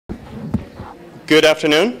Good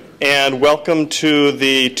afternoon, and welcome to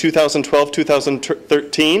the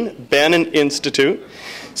 2012-2013 Bannan Institute,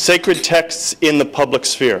 Sacred Texts in the Public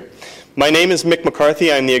Sphere. My name is Mick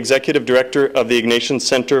McCarthy. I'm the Executive Director of the Ignatian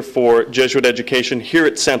Center for Jesuit Education here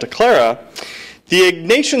at Santa Clara. The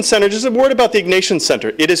Ignatian Center, just a word about the Ignatian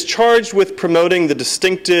Center. It is charged with promoting the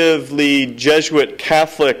distinctively Jesuit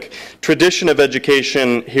Catholic tradition of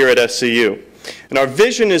education here at SCU. And our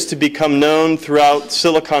vision is to become known throughout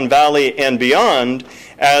Silicon Valley and beyond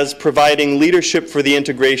as providing leadership for the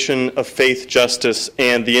integration of faith, justice,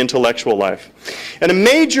 and the intellectual life. And a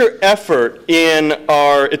major effort in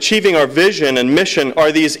achieving our vision and mission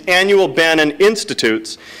are these annual Bannan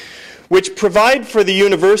Institutes, which provide for the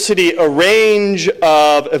university a range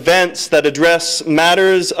of events that address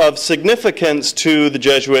matters of significance to the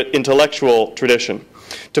Jesuit intellectual tradition,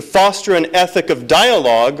 to foster an ethic of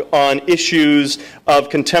dialogue on issues of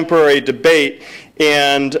contemporary debate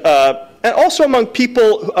and also among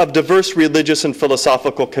people of diverse religious and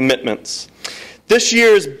philosophical commitments. This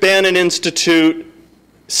year's Bannan Institute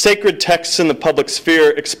Sacred Texts in the Public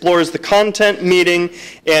Sphere explores the content, meaning,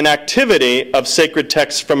 and activity of sacred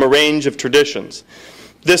texts from a range of traditions.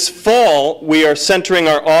 This fall, we are centering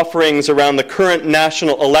our offerings around the current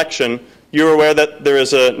national election. You're aware that there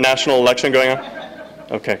is a national election going on?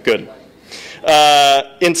 Okay, good.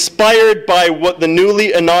 Inspired by what the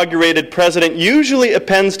newly inaugurated president usually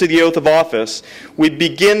appends to the oath of office, we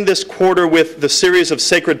begin this quarter with the series of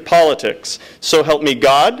sacred politics. So help me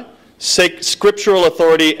God, Scriptural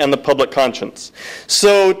authority, and the public conscience.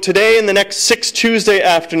 So today, in the next 6 Tuesday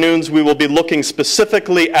afternoons, we will be looking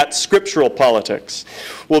specifically at scriptural politics.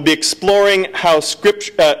 We'll be exploring how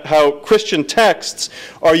Christian texts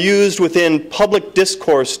are used within public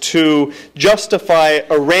discourse to justify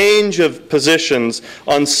a range of positions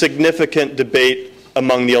on significant debate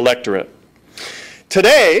among the electorate.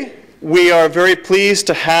 Today, we are very pleased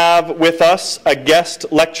to have with us a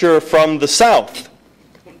guest lecturer from the South.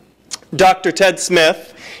 Dr. Ted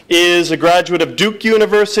Smith is a graduate of Duke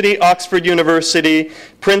University, Oxford University,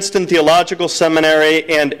 Princeton Theological Seminary,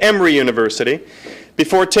 and Emory University.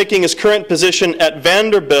 Before taking his current position at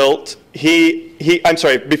Vanderbilt,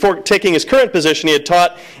 before taking his current position, he had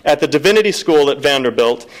taught at the Divinity School at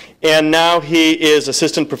Vanderbilt, and now he is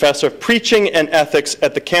Assistant Professor of Preaching and Ethics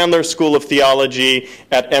at the Candler School of Theology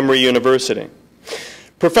at Emory University.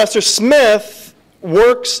 Professor Smith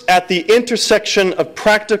works at the intersection of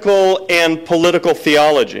practical and political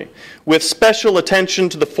theology, with special attention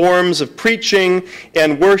to the forms of preaching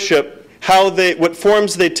and worship, what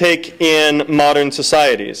forms they take in modern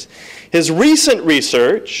societies. His recent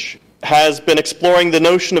research has been exploring the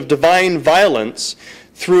notion of divine violence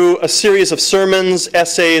through a series of sermons,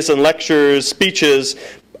 essays, and lectures, speeches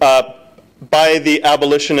by the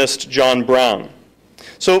abolitionist John Brown.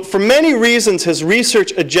 So for many reasons, his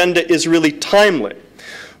research agenda is really timely.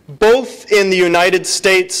 Both in the United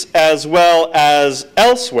States as well as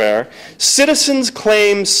elsewhere, citizens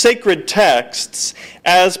claim sacred texts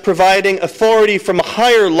as providing authority from a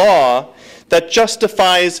higher law that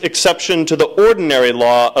justifies exception to the ordinary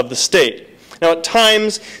law of the state. Now, at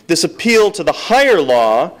times, this appeal to the higher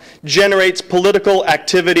law generates political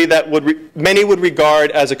activity that many would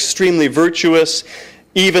regard as extremely virtuous,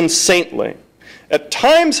 even saintly. At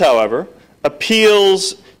times, however,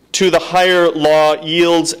 appeals to the higher law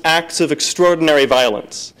yields acts of extraordinary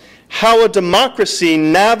violence. How a democracy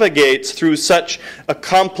navigates through such a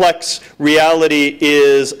complex reality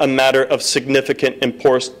is a matter of significant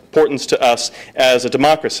importance to us as a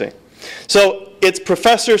democracy. So it's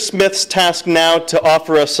Professor Smith's task now to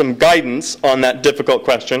offer us some guidance on that difficult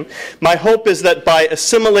question. My hope is that by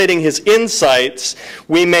assimilating his insights,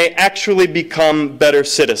 we may actually become better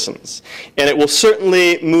citizens. And it will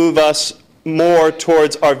certainly move us more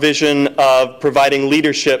towards our vision of providing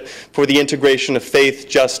leadership for the integration of faith,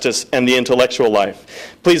 justice, and the intellectual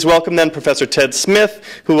life. Please welcome then Professor Ted Smith,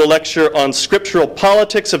 who will lecture on scriptural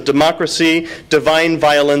politics of democracy, divine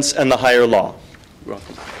violence, and the higher law. You're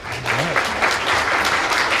welcome.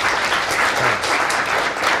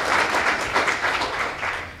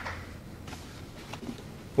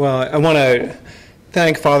 Well, I want to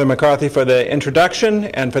thank Father McCarthy for the introduction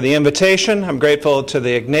and for the invitation. I'm grateful to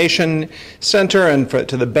the Ignatian Center and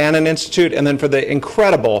to the Bannan Institute, and then for the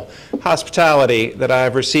incredible hospitality that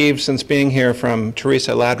I've received since being here from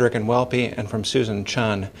Teresa Ladrick and Welpe and from Susan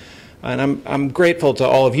Chun. And I'm grateful to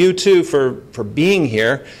all of you, too, for being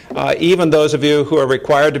here. Even those of you who are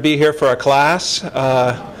required to be here for a class,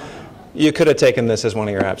 you could have taken this as one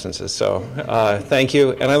of your absences. So thank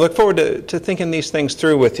you. And I look forward to thinking these things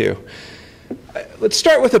through with you. Let's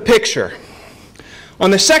start with a picture.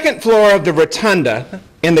 On the second floor of the rotunda,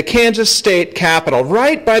 in the Kansas State Capitol,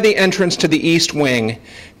 right by the entrance to the East Wing,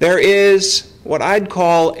 there is what I'd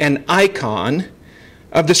call an icon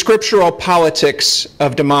of the scriptural politics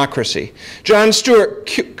of democracy. John Stuart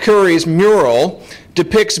Curry's mural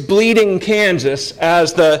depicts bleeding Kansas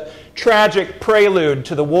as the tragic prelude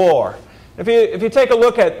to the war. If you take a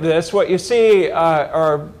look at this, what you see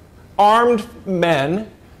are armed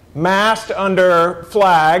men massed under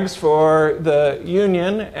flags for the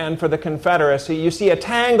Union and for the Confederacy. You see a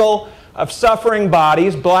tangle of suffering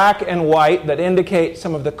bodies, black and white, that indicate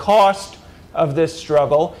some of the cost of this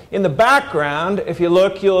struggle. In the background, if you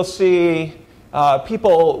look, you'll see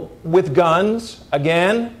people with guns,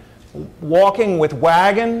 again, walking with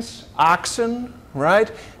wagons, oxen,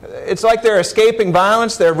 right? It's like they're escaping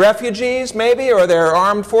violence. They're refugees, maybe, or they're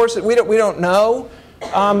armed forces. We don't know.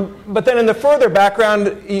 But then in the further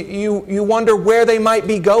background, you wonder where they might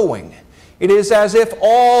be going. It is as if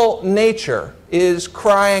all nature is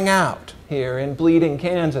crying out here in bleeding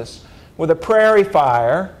Kansas, with a prairie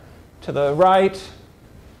fire to the right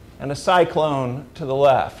and a cyclone to the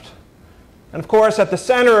left. And of course, at the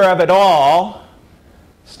center of it all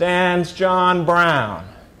stands John Brown,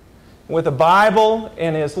 with a Bible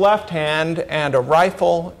in his left hand and a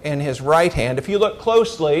rifle in his right hand. If you look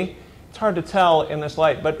closely, it's hard to tell in this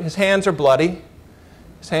light, but his hands are bloody,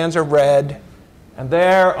 his hands are red, and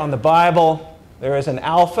there on the Bible there is an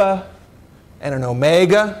alpha and an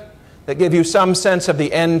omega that give you some sense of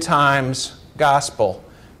the end times gospel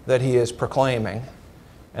that he is proclaiming.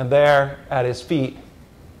 And there at his feet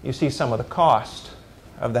you see some of the cost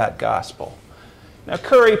of that gospel. Now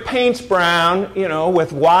Curry paints Brown,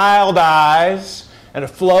 with wild eyes and a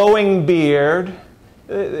flowing beard.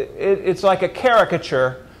 It's like a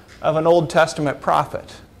caricature of an Old Testament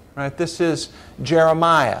prophet, right? This is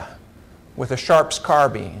Jeremiah with a Sharp's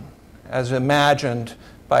carbine, as imagined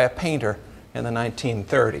by a painter in the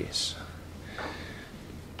 1930s.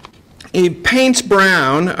 He paints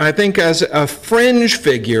Brown, I think, as a fringe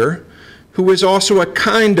figure who is also a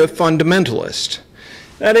kind of fundamentalist.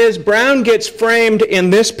 That is, Brown gets framed in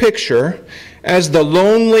this picture as the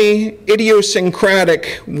lonely,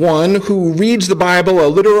 idiosyncratic one who reads the Bible a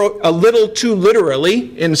little too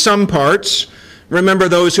literally in some parts. Remember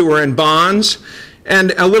those who were in bonds,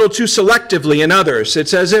 and a little too selectively in others.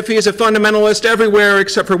 It's as if he's a fundamentalist everywhere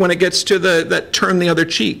except for when it gets to that turn the other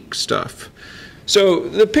cheek stuff. So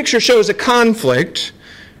the picture shows a conflict.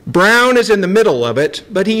 Brown is in the middle of it,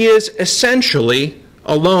 but he is essentially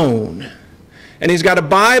alone. And he's got a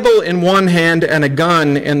Bible in one hand and a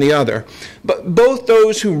gun in the other. But both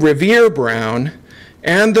those who revere Brown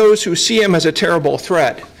and those who see him as a terrible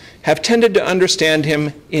threat have tended to understand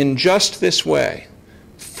him in just this way: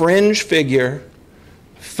 fringe figure,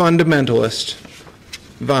 fundamentalist,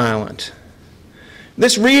 violent.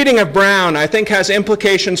 This reading of Brown, I think, has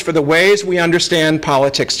implications for the ways we understand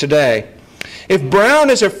politics today. If Brown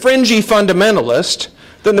is a fringy fundamentalist,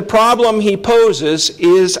 then the problem he poses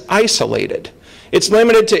is isolated. It's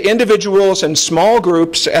limited to individuals and small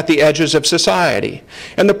groups at the edges of society.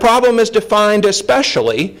 And the problem is defined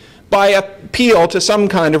especially by appeal to some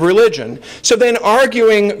kind of religion. So then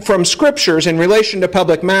arguing from scriptures in relation to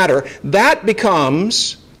public matter, that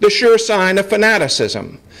becomes the sure sign of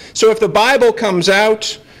fanaticism. So if the Bible comes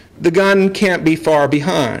out, the gun can't be far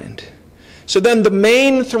behind. So then the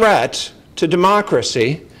main threat to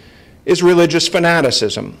democracy is religious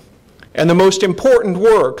fanaticism. And the most important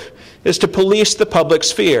work is to police the public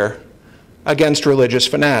sphere against religious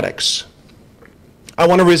fanatics. I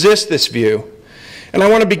want to resist this view, and I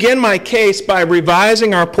want to begin my case by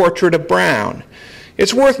revising our portrait of Brown.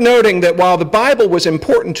 It's worth noting that while the Bible was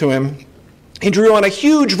important to him, he drew on a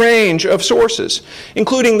huge range of sources,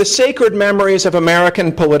 including the sacred memories of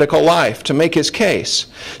American political life, to make his case.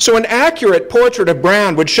 So an accurate portrait of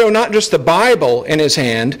Brown would show not just the Bible in his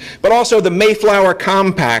hand, but also the Mayflower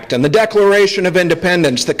Compact and the Declaration of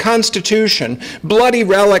Independence, the Constitution, bloody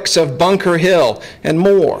relics of Bunker Hill, and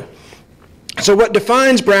more. So what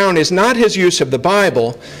defines Brown is not his use of the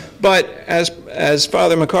Bible, but, as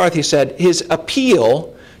Father McCarthy said, his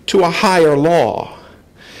appeal to a higher law.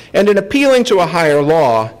 And in appealing to a higher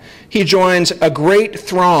law, he joins a great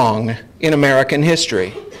throng in American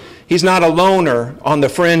history. He's not a loner on the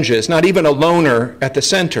fringes, not even a loner at the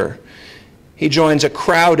center. He joins a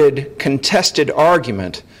crowded, contested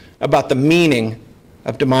argument about the meaning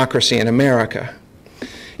of democracy in America.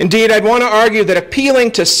 Indeed, I'd want to argue that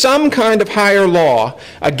appealing to some kind of higher law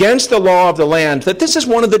against the law of the land, that this is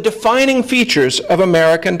one of the defining features of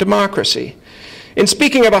American democracy. In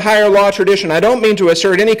speaking of a higher law tradition, I don't mean to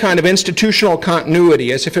assert any kind of institutional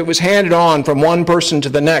continuity as if it was handed on from one person to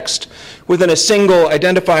the next within a single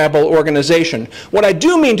identifiable organization. What I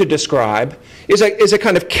do mean to describe is a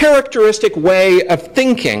kind of characteristic way of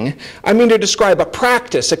thinking. I mean to describe a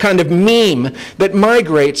practice, a kind of meme that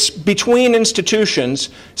migrates between institutions,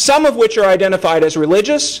 some of which are identified as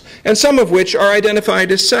religious and some of which are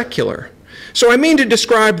identified as secular. So I mean to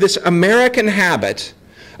describe this American habit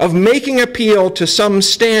of making appeal to some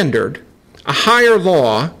standard, a higher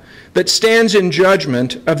law, that stands in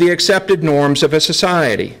judgment of the accepted norms of a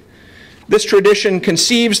society. This tradition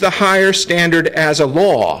conceives the higher standard as a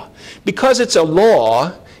law. Because it's a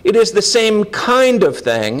law, it is the same kind of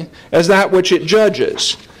thing as that which it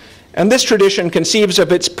judges. And this tradition conceives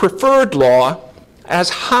of its preferred law as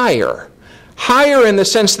higher. Higher in the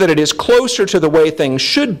sense that it is closer to the way things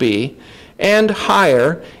should be, and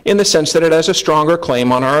higher in the sense that it has a stronger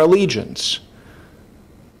claim on our allegiance.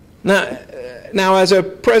 Now, as a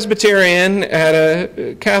Presbyterian at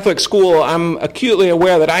a Catholic school, I'm acutely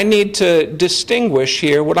aware that I need to distinguish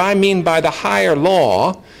here what I mean by the higher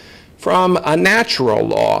law from a natural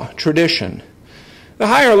law tradition. The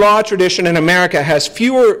higher law tradition in America has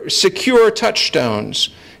fewer secure touchstones.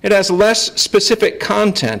 It has less specific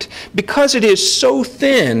content. Because it is so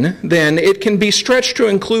thin, then, it can be stretched to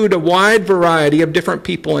include a wide variety of different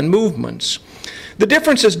people and movements. The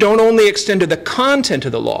differences don't only extend to the content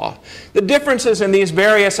of the law. The differences in these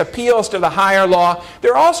various appeals to the higher law,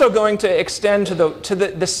 they're also going to extend to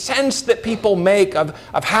the sense that people make of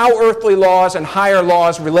how earthly laws and higher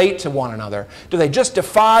laws relate to one another. Do they just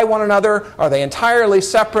defy one another? Are they entirely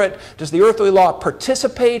separate? Does the earthly law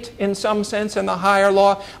participate in some sense in the higher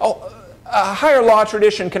law? A higher law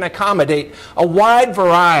tradition can accommodate a wide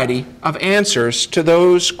variety of answers to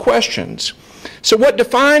those questions. So what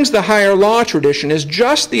defines the higher law tradition is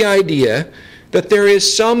just the idea that there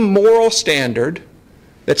is some moral standard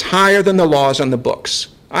that's higher than the laws on the books.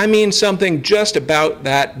 I mean something just about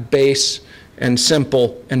that base and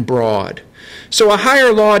simple and broad. So a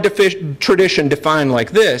higher law tradition defined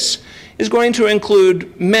like this is going to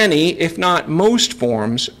include many, if not most,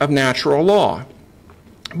 forms of natural law.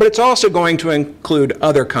 But it's also going to include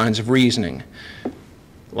other kinds of reasoning,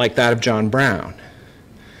 like that of John Brown.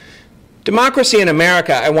 Democracy in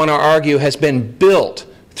America, I want to argue, has been built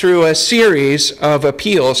through a series of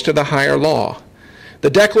appeals to the higher law.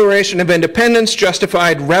 The Declaration of Independence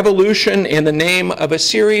justified revolution in the name of a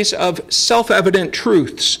series of self-evident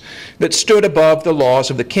truths that stood above the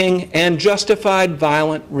laws of the king and justified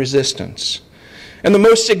violent resistance. And the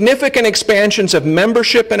most significant expansions of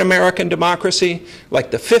membership in American democracy,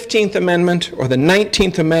 like the 15th Amendment or the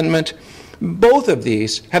 19th Amendment, both of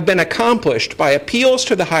these have been accomplished by appeals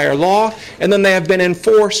to the higher law, and then they have been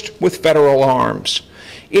enforced with federal arms.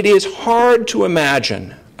 It is hard to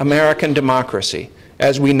imagine American democracy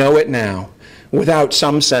as we know it now without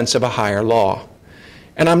some sense of a higher law.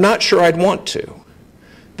 And I'm not sure I'd want to.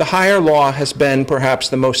 The higher law has been perhaps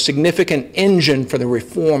the most significant engine for the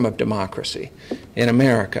reform of democracy in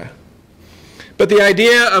America. But the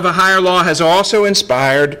idea of a higher law has also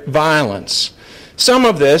inspired violence. Some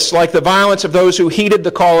of this, like the violence of those who heeded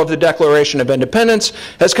the call of the Declaration of Independence,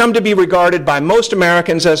 has come to be regarded by most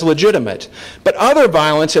Americans as legitimate. But other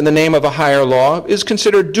violence in the name of a higher law is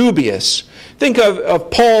considered dubious. Think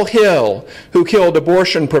of Paul Hill, who killed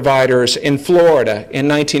abortion providers in Florida in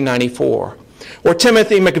 1994. Or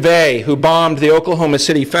Timothy McVeigh, who bombed the Oklahoma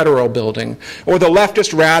City Federal Building. Or the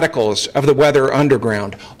leftist radicals of the Weather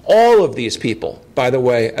Underground. All of these people, by the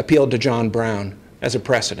way, appealed to John Brown as a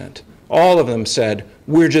precedent. All of them said,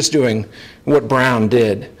 we're just doing what Brown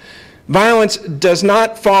did. Violence does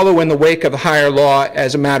not follow in the wake of the higher law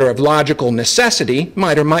as a matter of logical necessity,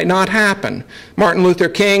 might or might not happen. Martin Luther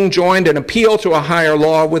King joined an appeal to a higher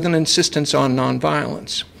law with an insistence on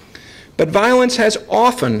nonviolence. But violence has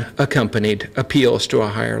often accompanied appeals to a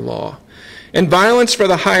higher law. And violence for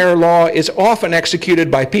the higher law is often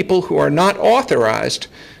executed by people who are not authorized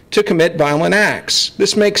to commit violent acts.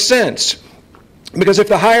 This makes sense. Because if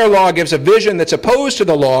the higher law gives a vision that's opposed to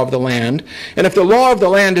the law of the land, and if the law of the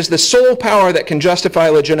land is the sole power that can justify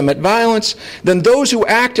legitimate violence, then those who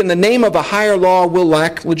act in the name of a higher law will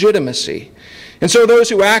lack legitimacy. And so those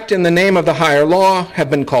who act in the name of the higher law have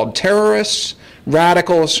been called terrorists,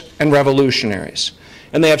 radicals, and revolutionaries.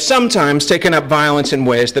 And they have sometimes taken up violence in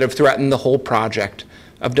ways that have threatened the whole project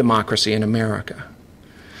of democracy in America.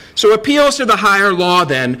 So appeals to the higher law,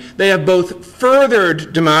 then, they have both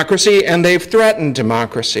furthered democracy and they've threatened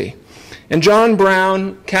democracy. And John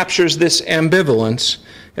Brown captures this ambivalence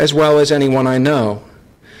as well as anyone I know.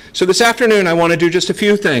 So this afternoon I want to do just a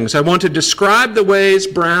few things. I want to describe the ways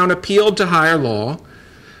Brown appealed to higher law.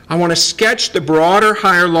 I want to sketch the broader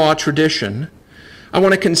higher law tradition. I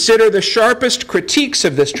want to consider the sharpest critiques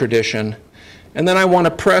of this tradition. And then I want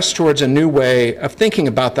to press towards a new way of thinking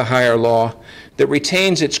about the higher law that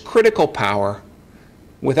retains its critical power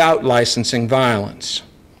without licensing violence.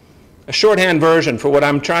 A shorthand version for what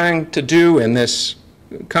I'm trying to do in this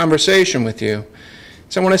conversation with you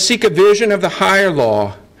is I want to seek a vision of the higher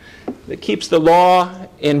law that keeps the law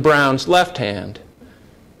in Brown's left hand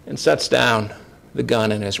and sets down the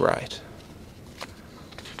gun in his right.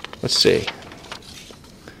 Let's see.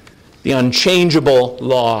 The unchangeable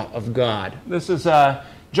law of God. This is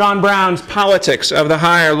John Brown's Politics of the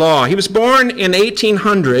Higher Law. He was born in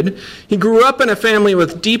 1800. He grew up in a family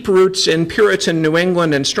with deep roots in Puritan New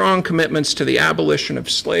England and strong commitments to the abolition of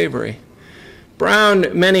slavery. Brown,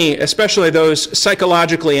 many, especially those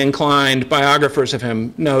psychologically inclined biographers of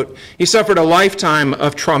him, note he suffered a lifetime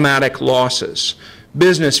of traumatic losses,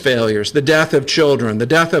 business failures, the death of children, the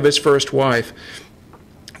death of his first wife,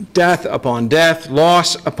 death upon death,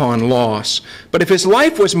 loss upon loss. But if his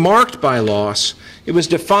life was marked by loss, it was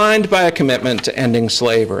defined by a commitment to ending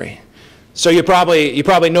slavery. So you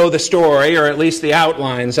probably know the story, or at least the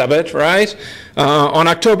outlines of it, right? On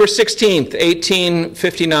October 16th,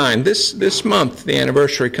 1859, this month the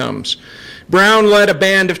anniversary comes, Brown led a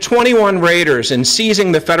band of 21 raiders in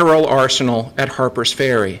seizing the federal arsenal at Harper's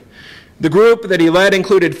Ferry. The group that he led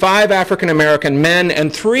included 5 African-American men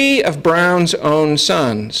and 3 of Brown's own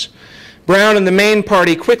sons. Brown and the main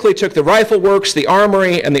party quickly took the rifle works, the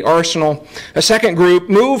armory, and the arsenal. A second group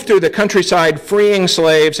moved through the countryside, freeing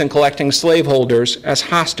slaves and collecting slaveholders as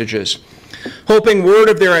hostages. Hoping word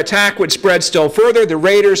of their attack would spread still further, the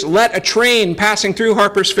raiders let a train passing through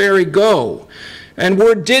Harper's Ferry go. And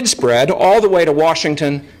word did spread all the way to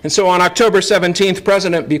Washington. And so on October 17th,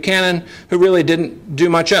 President Buchanan, who really didn't do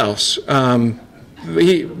much else throughout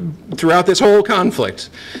this whole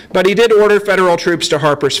conflict, but he did order federal troops to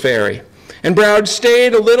Harper's Ferry. And Brown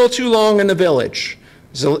stayed a little too long in the village.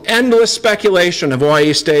 There's an endless speculation of why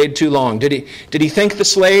he stayed too long. Did he think the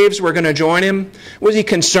slaves were going to join him? Was he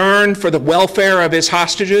concerned for the welfare of his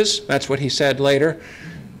hostages? That's what he said later.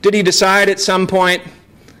 Did he decide at some point,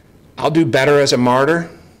 I'll do better as a martyr?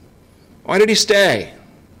 Why did he stay?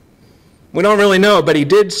 We don't really know, but he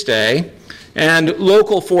did stay. And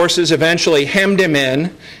local forces eventually hemmed him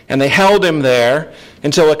in, and they held him there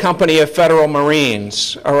until a company of federal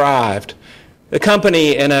Marines arrived. The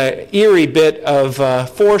company, in an eerie bit of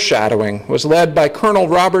foreshadowing, was led by Colonel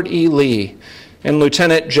Robert E. Lee and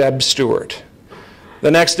Lieutenant Jeb Stuart.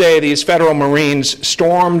 The next day, these federal Marines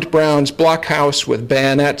stormed Brown's blockhouse with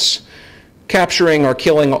bayonets, capturing or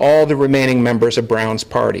killing all the remaining members of Brown's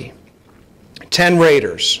party. 10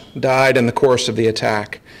 raiders died in the course of the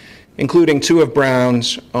attack, including 2 of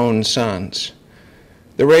Brown's own sons.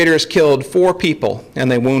 The raiders killed 4 people, and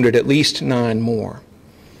they wounded at least 9 more.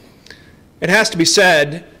 It has to be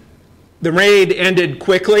said, the raid ended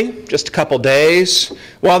quickly, just a couple days,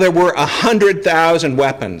 while there were 100,000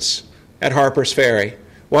 weapons at Harper's Ferry.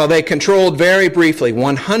 While they controlled very briefly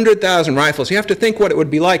 100,000 rifles, you have to think what it would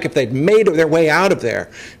be like if they'd made their way out of there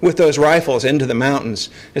with those rifles into the mountains,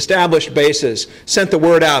 established bases, sent the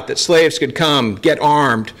word out that slaves could come, get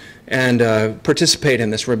armed, and participate in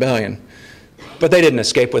this rebellion. But they didn't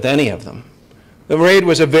escape with any of them. The raid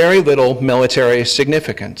was of very little military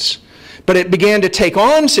significance. But it began to take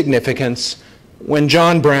on significance when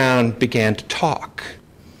John Brown began to talk.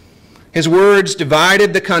 His words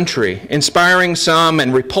divided the country, inspiring some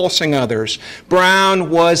and repulsing others.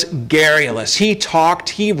 Brown was garrulous. He talked,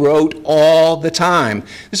 he wrote all the time.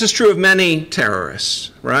 This is true of many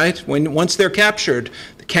terrorists, right? Once they're captured,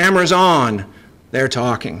 the camera's on, they're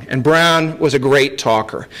talking. And Brown was a great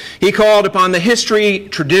talker. He called upon the history,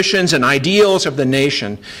 traditions, and ideals of the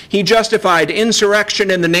nation. He justified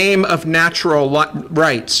insurrection in the name of natural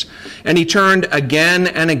rights. And he turned again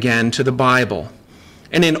and again to the Bible.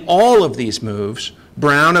 And in all of these moves,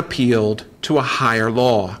 Brown appealed to a higher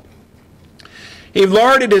law. He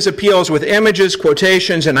larded his appeals with images,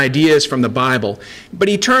 quotations, and ideas from the Bible, but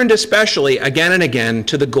he turned especially again and again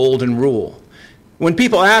to the Golden Rule. When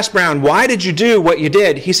people asked Brown, why did you do what you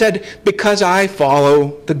did? He said, because I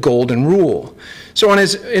follow the Golden Rule. So in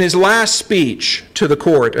his last speech to the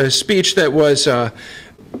court, a speech that was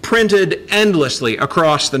printed endlessly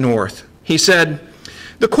across the North, he said,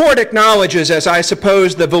 the court acknowledges, as I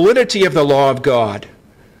suppose, the validity of the law of God.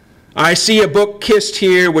 I see a book kissed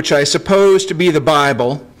here which I suppose to be the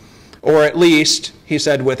Bible, or at least, he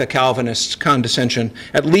said with a Calvinist's condescension,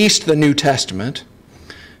 at least the New Testament.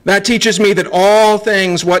 That teaches me that all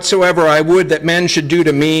things whatsoever I would that men should do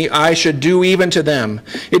to me, I should do even to them.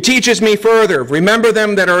 It teaches me further, remember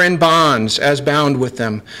them that are in bonds, as bound with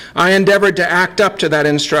them. I endeavored to act up to that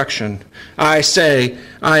instruction. I say,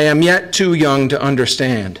 I am yet too young to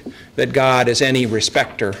understand that God is any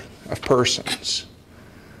respecter of persons.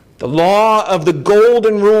 The law of the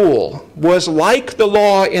golden rule was like the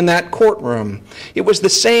law in that courtroom. It was the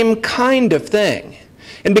same kind of thing.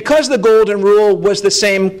 And because the golden rule was the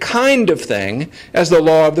same kind of thing as the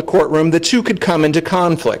law of the courtroom, the two could come into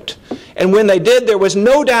conflict. And when they did, there was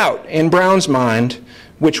no doubt in Brown's mind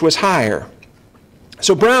which was higher.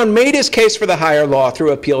 So Brown made his case for the higher law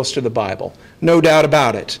through appeals to the Bible, no doubt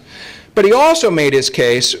about it. But he also made his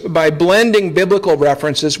case by blending biblical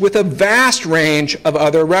references with a vast range of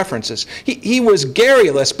other references. He was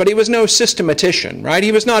garrulous, but he was no systematician, right?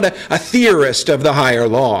 He was not a theorist of the higher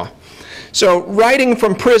law. So writing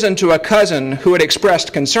from prison to a cousin who had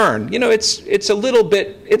expressed concern, it's a little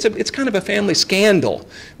bit, it's kind of a family scandal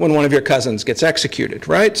when one of your cousins gets executed,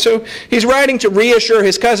 right? So he's writing to reassure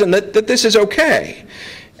his cousin that this is okay.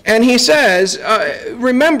 And he says,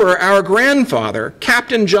 remember our grandfather,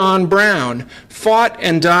 Captain John Brown, fought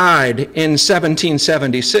and died in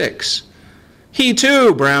 1776. He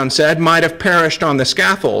too, Brown said, might have perished on the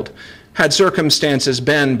scaffold had circumstances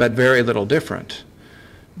been but very little different.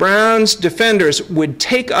 Brown's defenders would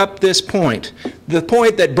take up this point, the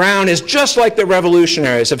point that Brown is just like the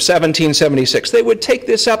revolutionaries of 1776. They would take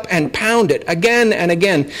this up and pound it again and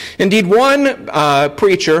again. Indeed, one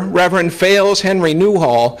preacher, Reverend Fales Henry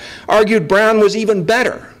Newhall, argued Brown was even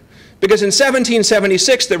better, because in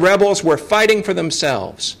 1776 the rebels were fighting for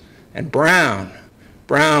themselves, and Brown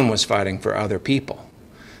was fighting for other people.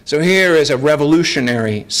 So here is a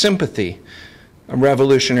revolutionary sympathy, a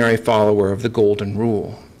revolutionary follower of the Golden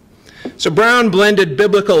Rule. So Brown blended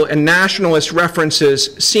biblical and nationalist references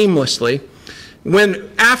seamlessly.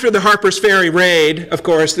 After the Harper's Ferry raid, of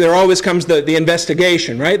course, there always comes the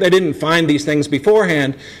investigation, right? They didn't find these things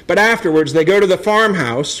beforehand, but afterwards they go to the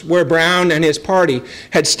farmhouse where Brown and his party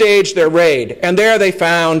had staged their raid, and there they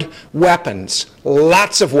found weapons,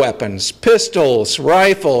 lots of weapons, pistols,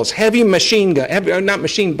 rifles, heavy machine gun, not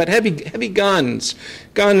machine, but heavy guns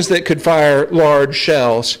that could fire large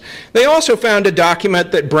shells. They also found a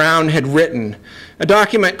document that Brown had written, a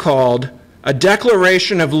document called A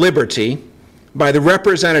Declaration of Liberty, by the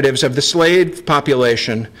representatives of the slave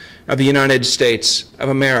population of the United States of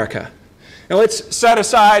America. Now let's set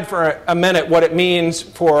aside for a minute what it means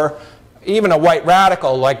for even a white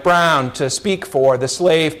radical like Brown to speak for the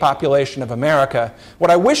slave population of America. What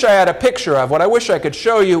I wish I had a picture of, what I wish I could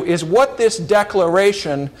show you, is what this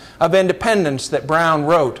Declaration of Independence that Brown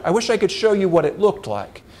wrote, I wish I could show you what it looked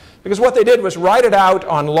like. Because what they did was write it out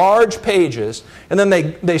on large pages, and then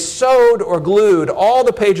they sewed or glued all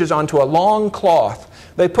the pages onto a long cloth.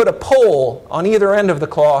 They put a pole on either end of the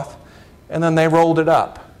cloth, and then they rolled it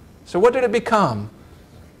up. So what did it become?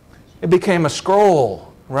 It became a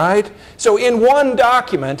scroll, right? So in one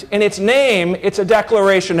document, in its name, it's a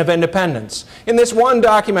Declaration of Independence. In this one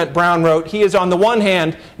document, Brown wrote, he is on the one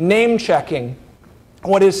hand name-checking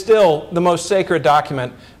what is still the most sacred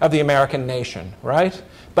document of the American nation, right?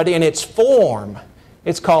 But in its form,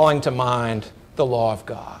 it's calling to mind the law of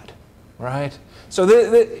God, right? So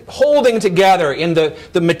the holding together in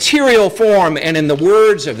the material form and in the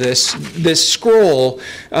words of this scroll,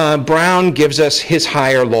 Brown gives us his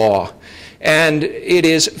higher law. And it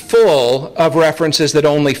is full of references that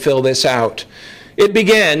only fill this out. It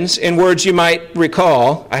begins in words you might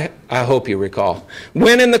recall, I hope you recall.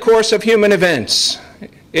 When in the course of human events,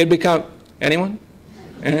 it become, anyone?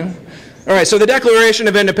 Anyone? All right, so the Declaration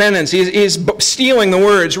of Independence, he's stealing the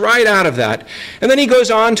words right out of that. And then he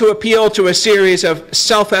goes on to appeal to a series of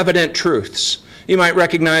self-evident truths. You might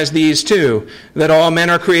recognize these too, that all men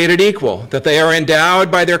are created equal, that they are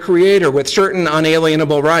endowed by their Creator with certain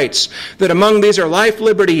unalienable rights, that among these are life,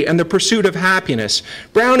 liberty, and the pursuit of happiness.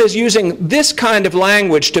 Brown is using this kind of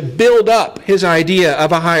language to build up his idea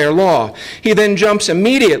of a higher law. He then jumps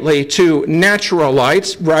immediately to natural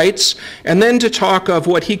rights, and then to talk of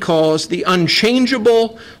what he calls the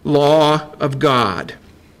unchangeable law of God.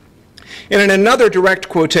 And in another direct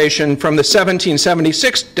quotation from the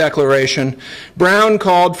 1776 Declaration, Brown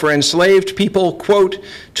called for enslaved people, quote,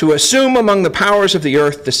 to assume among the powers of the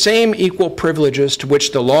earth the same equal privileges to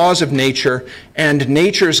which the laws of nature and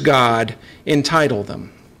nature's God entitle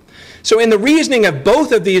them. So in the reasoning of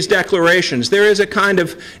both of these declarations, there is a kind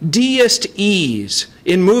of deist ease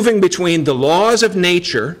in moving between the laws of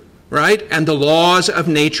nature, right, and the laws of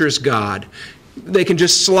nature's God. They can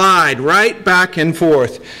just slide right back and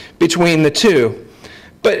forth between the two.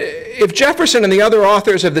 But if Jefferson and the other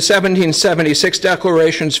authors of the 1776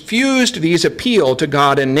 declarations fused these appeal to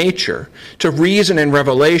God and nature, to reason and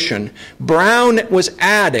revelation, Brown was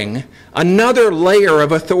adding another layer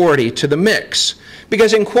of authority to the mix.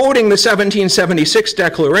 Because in quoting the 1776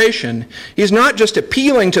 declaration, he's not just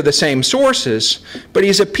appealing to the same sources, but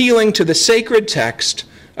he's appealing to the sacred text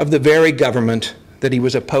of the very government that he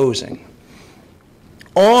was opposing.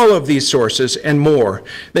 All of these sources and more,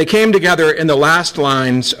 they came together in the last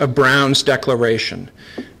lines of Brown's declaration.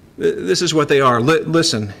 This is what they are.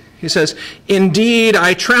 Listen. He says, "Indeed,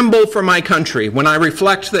 I tremble for my country when I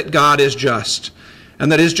reflect that God is just,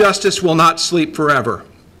 and that his justice will not sleep forever,"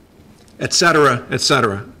 etc.,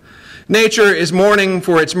 etc. "Nature is mourning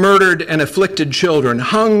for its murdered and afflicted children.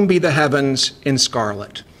 Hung be the heavens in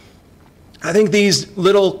scarlet." I think these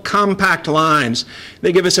little compact lines,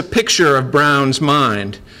 they give us a picture of Brown's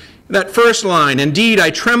mind. That first line, "Indeed, I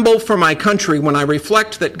tremble for my country when I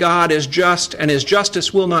reflect that God is just and his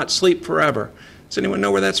justice will not sleep forever." Does anyone know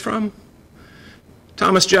where that's from?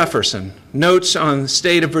 Thomas Jefferson, Notes on the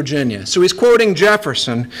State of Virginia. So he's quoting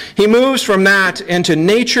Jefferson. He moves from that into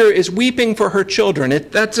 "nature is weeping for her children."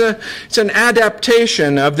 It's an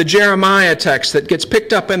adaptation of the Jeremiah text that gets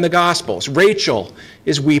picked up in the Gospels. Rachel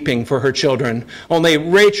is weeping for her children, only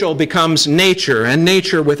Rachel becomes nature, and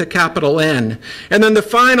nature with a capital N. And then the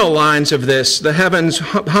final lines of this, "the heavens,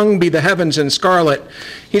 hung be the heavens in scarlet,"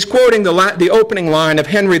 he's quoting the opening line of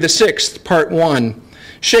Henry VI, Part 1.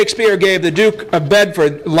 Shakespeare gave the Duke of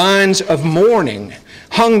Bedford lines of mourning.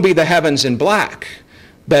 "Hung be the heavens in black,"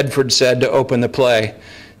 Bedford said to open the play.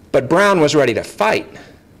 But Brown was ready to fight,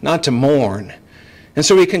 not to mourn. And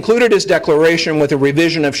so he concluded his declaration with a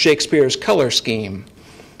revision of Shakespeare's color scheme.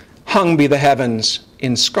 "Hung be the heavens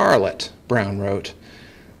in scarlet," Brown wrote.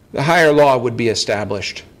 The higher law would be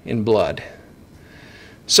established in blood.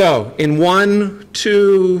 So, in 1,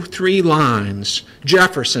 2, 3 lines,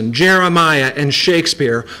 Jefferson, Jeremiah, and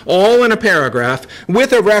Shakespeare, all in a paragraph,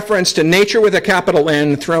 with a reference to nature with a capital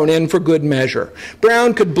N thrown in for good measure.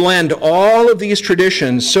 Brown could blend all of these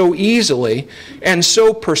traditions so easily and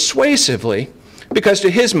so persuasively because to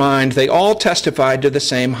his mind, they all testified to the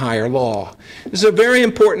same higher law. This is a very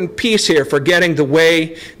important piece here for getting the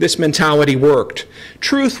way this mentality worked.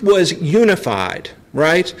 Truth was unified,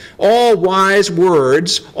 right? All wise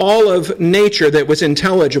words, all of nature that was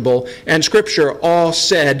intelligible, and Scripture all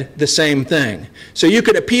said the same thing. So you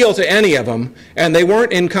could appeal to any of them, and they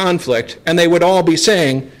weren't in conflict, and they would all be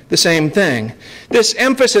saying the same thing. This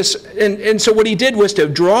emphasis, and so what he did was to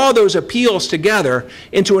draw those appeals together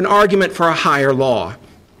into an argument for a higher law.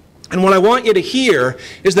 And what I want you to hear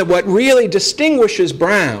is that what really distinguishes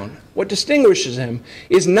Brown, what distinguishes him,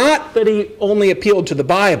 is not that he only appealed to the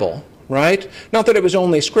Bible, right? Not that it was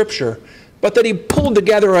only Scripture, but that he pulled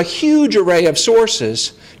together a huge array of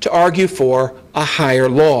sources to argue for a higher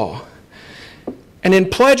law. And in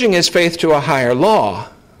pledging his faith to a higher law,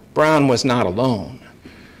 Brown was not alone.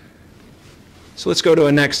 So let's go to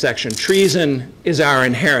a next section. Treason is our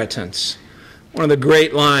inheritance. One of the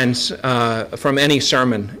great lines from any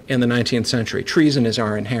sermon in the 19th century. Treason is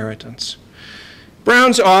our inheritance.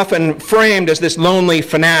 Brown's often framed as this lonely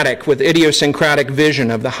fanatic with idiosyncratic vision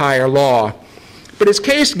of the higher law. But his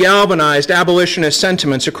case galvanized abolitionist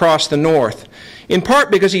sentiments across the North, in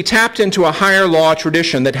part because he tapped into a higher law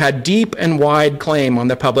tradition that had deep and wide claim on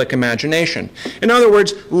the public imagination. In other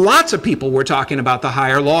words, lots of people were talking about the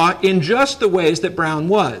higher law in just the ways that Brown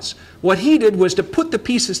was. What he did was to put the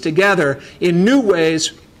pieces together in new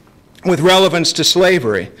ways with relevance to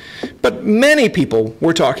slavery. But many people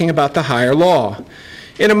were talking about the higher law.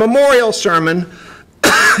 In a memorial sermon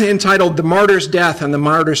entitled "The Martyr's Death and the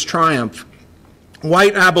Martyr's Triumph,"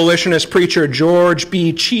 white abolitionist preacher George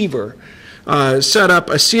B. Cheever set up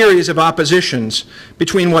a series of oppositions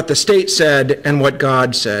between what the state said and what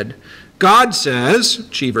God said. God says,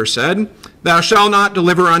 Cheever said, "Thou shalt not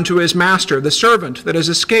deliver unto his master the servant that has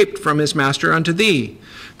escaped from his master unto thee."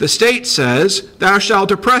 The state says, "Thou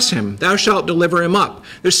shalt oppress him, thou shalt deliver him up."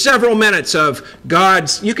 There's several minutes of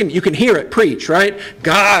God's, you can hear it preach, right?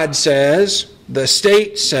 God says, the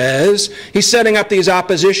state says. He's setting up these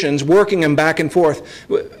oppositions, working them back and forth.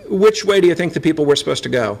 Which way do you think the people were supposed to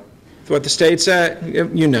go? With what the state said?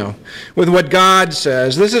 You know. With what God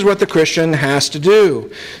says. This is what the Christian has to do.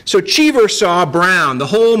 So Cheever saw Brown. The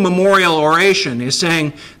whole memorial oration is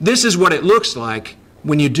saying, this is what it looks like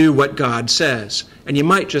when you do what God says. And you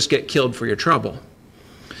might just get killed for your trouble.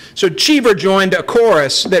 So Cheever joined a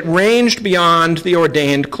chorus that ranged beyond the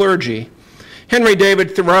ordained clergy. Henry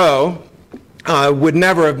David Thoreau, would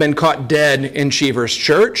never have been caught dead in Cheever's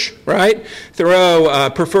church, right? Thoreau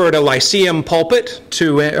preferred a lyceum pulpit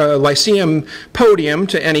to a lyceum podium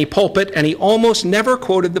to any pulpit, and he almost never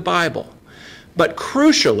quoted the Bible. But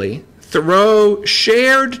crucially, Thoreau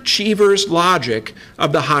shared Cheever's logic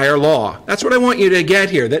of the higher law. That's what I want you to get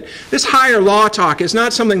here, that this higher law talk is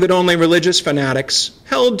not something that only religious fanatics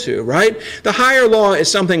held to, right? The higher law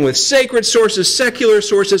is something with sacred sources, secular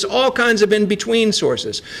sources, all kinds of in-between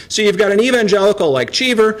sources. So you've got an evangelical like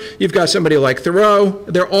Cheever, you've got somebody like Thoreau,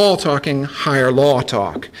 they're all talking higher law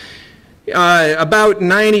talk. About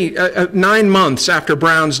 9 months after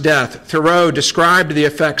Brown's death, Thoreau described the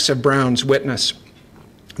effects of Brown's witness.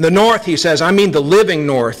 The North, he says, I mean the living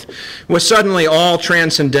North, was suddenly all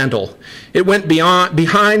transcendental. It went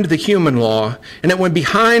behind the human law, and it went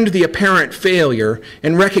behind the apparent failure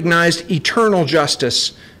and recognized eternal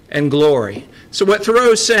justice and glory. So what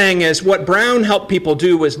Thoreau's saying is what Brown helped people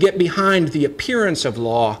do was get behind the appearance of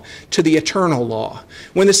law to the eternal law.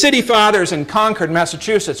 When the city fathers in Concord,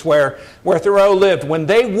 Massachusetts, where Thoreau lived, when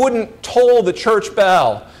they wouldn't toll the church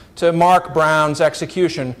bell to mark Brown's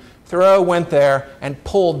execution, Thoreau went there and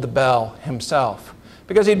pulled the bell himself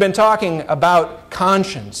because he'd been talking about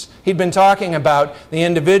conscience. He'd been talking about the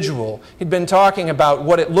individual. He'd been talking about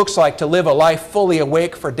what it looks like to live a life fully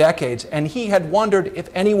awake for decades, and he had wondered if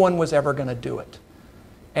anyone was ever going to do it.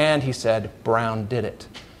 And he said, Brown did it.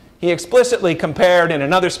 He explicitly compared, in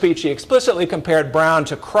another speech, he explicitly compared Brown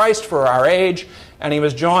to Christ for our age, and he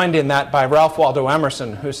was joined in that by Ralph Waldo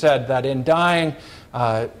Emerson, who said that in dying,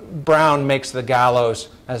 Brown makes the gallows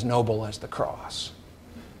as noble as the cross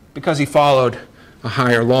because he followed a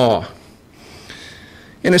higher law.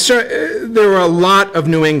 There were a lot of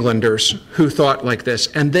New Englanders who thought like this,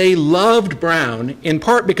 and they loved Brown in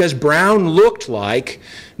part because Brown looked like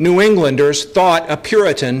New Englanders thought a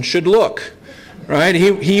Puritan should look, right?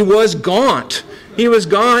 He was gaunt. He was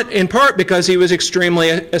gaunt in part because he was extremely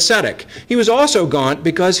ascetic. He was also gaunt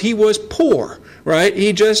because he was poor, right?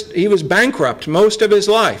 He was bankrupt most of his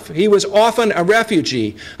life. He was often a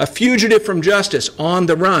refugee, a fugitive from justice, on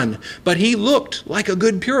the run. But he looked like a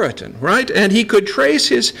good Puritan, right? And he could trace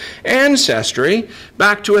his ancestry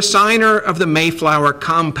back to a signer of the Mayflower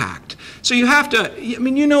Compact. So you have to, I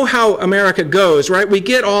mean, you know how America goes, right? We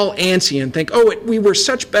get all antsy and think, oh, we were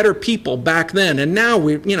such better people back then, and now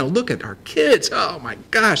look at our kids. Oh my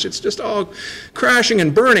gosh, it's just all crashing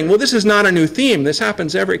and burning. Well, this is not a new theme. This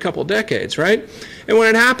happens every couple decades, right? And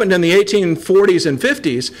when it happened in the 1840s and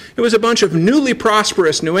 50s, it was a bunch of newly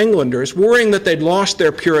prosperous New Englanders worrying that they'd lost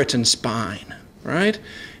their Puritan spine, right?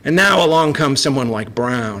 And now along comes someone like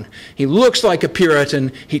Brown. He looks like a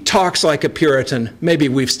Puritan. He talks like a Puritan. Maybe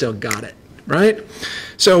we've still got it, right?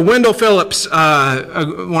 So Wendell Phillips,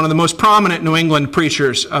 one of the most prominent New England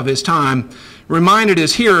preachers of his time, reminded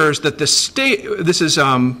his hearers that the state, this is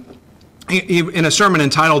in a sermon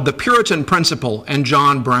entitled The Puritan Principle and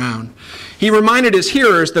John Brown. He reminded his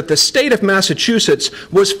hearers that the state of Massachusetts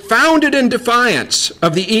was founded in defiance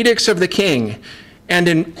of the edicts of the king and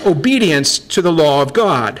in obedience to the law of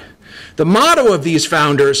God. The motto of these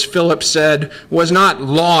founders, Phillips said, was not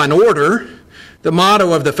law and order. The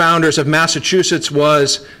motto of the founders of Massachusetts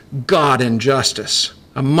was God and justice,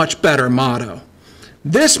 a much better motto.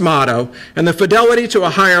 This motto and the fidelity to a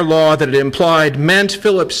higher law that it implied meant,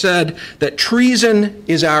 Phillips said, that treason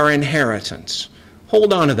is our inheritance.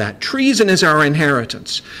 Hold on to that. Treason is our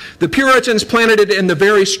inheritance. The Puritans planted it in the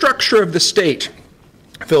very structure of the state,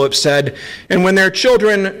 Phillips said, and when their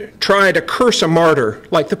children try to curse a martyr,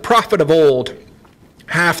 like the prophet of old,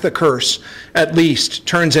 half the curse, at least,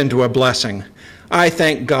 turns into a blessing. I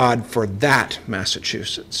thank God for that,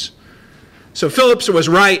 Massachusetts. So Phillips was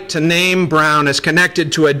right to name Brown as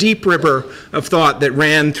connected to a deep river of thought that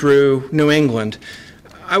ran through New England.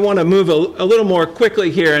 I want to move a little more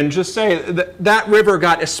quickly here and just say that that river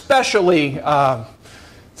got especially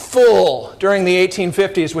full during the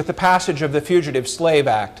 1850s with the passage of the Fugitive Slave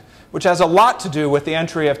Act, which has a lot to do with the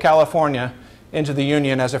entry of California into the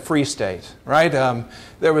Union as a free state, right?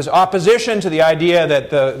 There was opposition to the idea that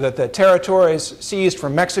the territories seized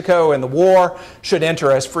from Mexico in the war should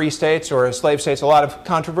enter as free states or as slave states. A lot of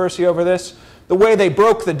controversy over this. The way they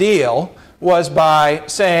broke the deal was by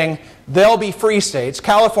saying they'll be free states,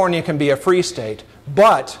 California can be a free state,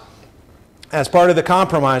 but as part of the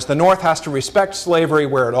compromise, the North has to respect slavery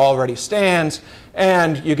where it already stands,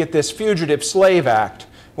 and you get this Fugitive Slave Act,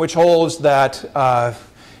 which holds that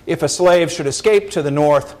if a slave should escape to the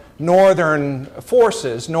North, Northern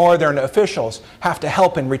forces, Northern officials have to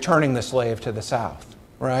help in returning the slave to the South,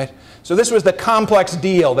 right? So this was the complex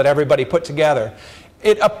deal that everybody put together.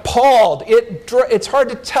 It appalled. It's hard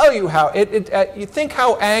to tell you how. You think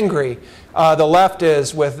how angry the left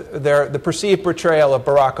is with the perceived portrayal of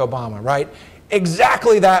Barack Obama, right?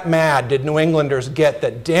 Exactly that mad did New Englanders get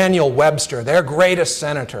that Daniel Webster, their greatest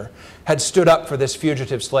senator, had stood up for this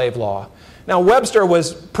fugitive slave law. Now, Webster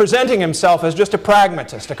was presenting himself as just a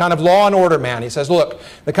pragmatist, a kind of law and order man. He says, look,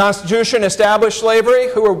 the Constitution established slavery.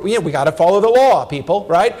 We got to follow the law, people,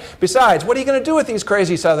 right? Besides, what are you going to do with these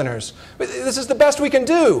crazy Southerners? This is the best we can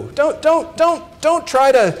do. Don't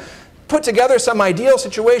try to put together some ideal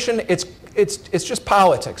situation. It's just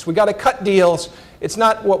politics. We got to cut deals. It's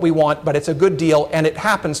not what we want, but it's a good deal, and it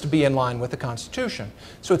happens to be in line with the Constitution.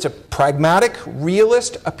 So it's a pragmatic,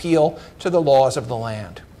 realist appeal to the laws of the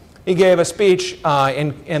land. He gave a speech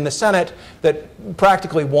in the Senate that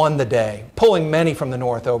practically won the day, pulling many from the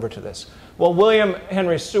North over to this. Well, William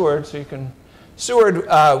Henry Seward, Seward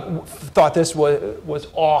thought this was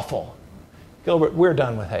awful. Gilbert, we're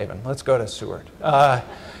done with Haven. Let's go to Seward.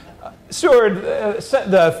 Seward,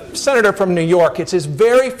 the senator from New York, it's his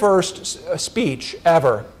very first speech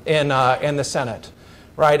ever in the Senate,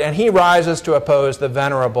 right? And he rises to oppose the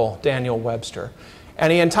venerable Daniel Webster.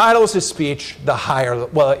 And he entitles his speech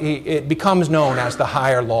it becomes known as the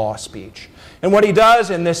Higher Law speech. And what he does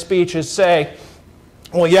in this speech is say,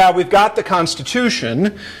 well, yeah, we've got the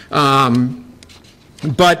Constitution,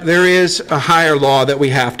 but there is a higher law that we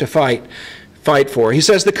have to fight for. He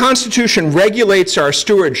says the Constitution regulates our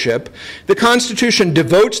stewardship. The Constitution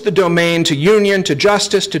devotes the domain to union, to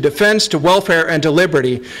justice, to defense, to welfare, and to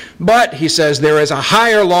liberty. But, he says, there is a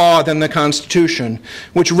higher law than the Constitution,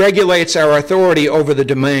 which regulates our authority over the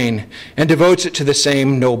domain and devotes it to the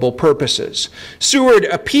same noble purposes. Seward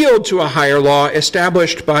appealed to a higher law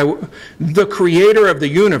established by the creator of the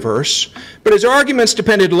universe, but his arguments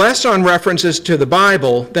depended less on references to the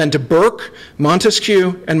Bible than to Burke,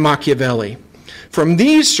 Montesquieu, and Machiavelli. From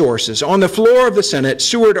these sources, on the floor of the Senate,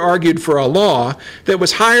 Seward argued for a law that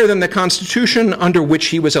was higher than the Constitution under which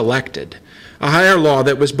he was elected, a higher law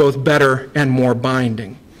that was both better and more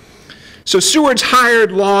binding. So Seward's higher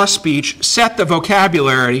law speech set the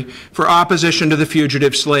vocabulary for opposition to the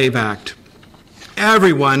Fugitive Slave Act.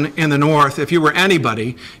 Everyone in the North, if you were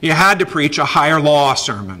anybody, you had to preach a higher law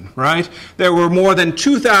sermon, right? There were more than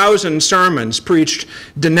 2,000 sermons preached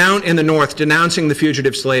in the North denouncing the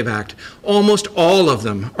Fugitive Slave Act. Almost all of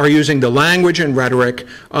them are using the language and rhetoric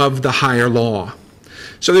of the higher law.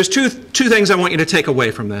 So there's two things I want you to take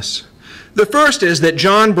away from this. The first is that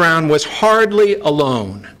John Brown was hardly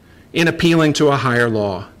alone in appealing to a higher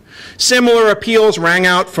law. Similar appeals rang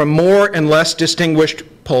out from more and less distinguished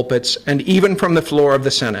pulpits and even from the floor of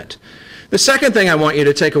the Senate. The second thing I want you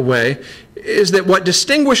to take away is that what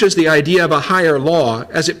distinguishes the idea of a higher law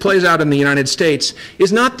as it plays out in the United States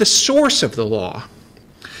is not the source of the law.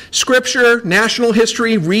 Scripture, national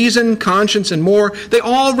history, reason, conscience, and more, they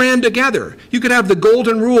all ran together. You could have the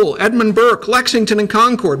Golden Rule, Edmund Burke, Lexington and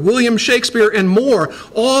Concord, William Shakespeare, and more,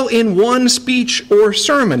 all in one speech or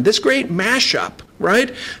sermon. This great mashup,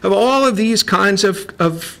 right, of all of these kinds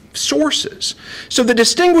of sources. So the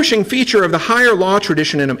distinguishing feature of the higher law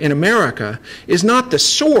tradition in America is not the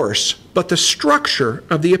source, but the structure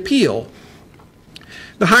of the appeal.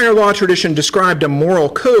 The higher law tradition described a moral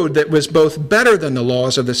code that was both better than the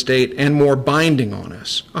laws of the state and more binding on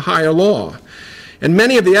us, a higher law. And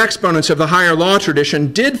many of the exponents of the higher law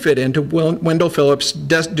tradition did fit into Wendell Phillips'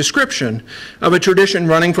 description of a tradition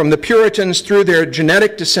running from the Puritans through their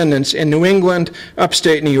genetic descendants in New England,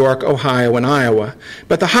 upstate New York, Ohio, and Iowa.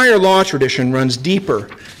 But the higher law tradition runs deeper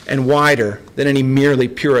and wider than any merely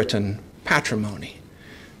Puritan patrimony.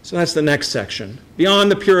 So that's the next section.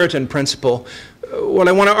 Beyond the Puritan principle, what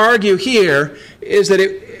I want to argue here is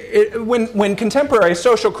that when contemporary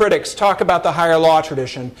social critics talk about the higher law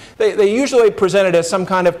tradition, they usually present it as some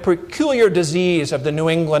kind of peculiar disease of the New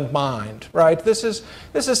England mind, right? This is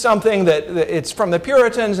something that it's from the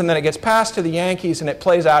Puritans and then it gets passed to the Yankees and it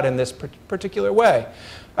plays out in this particular way.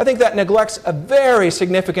 I think that neglects a very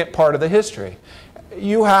significant part of the history.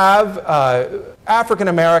 You have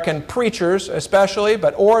African-American preachers especially,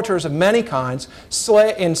 but orators of many kinds,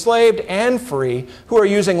 enslaved and free, who are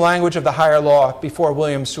using language of the higher law before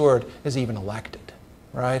William Seward is even elected,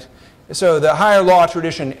 right? So the higher law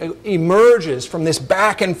tradition emerges from this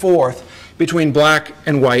back and forth between black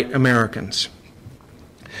and white Americans.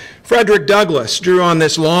 Frederick Douglass drew on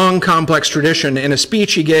this long, complex tradition in a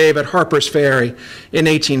speech he gave at Harper's Ferry in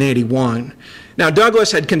 1881. Now,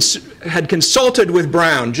 Douglass had consulted with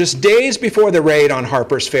Brown just days before the raid on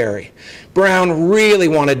Harper's Ferry. Brown really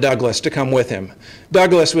wanted Douglass to come with him.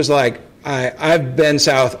 Douglass was like, I've been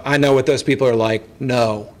south. I know what those people are like.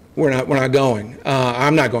 No, we're not going.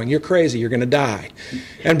 I'm not going. You're crazy. You're going to die.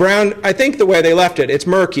 And Brown, I think the way they left it, it's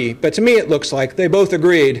murky, but to me it looks like they both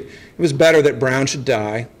agreed it was better that Brown should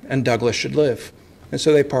die and Douglas should live. And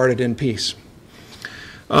so they parted in peace.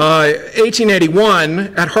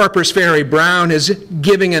 1881, at Harper's Ferry, Brown is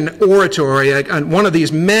giving an oratory on one of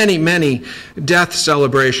these many, many death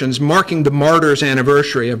celebrations marking the martyr's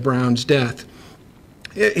anniversary of Brown's death.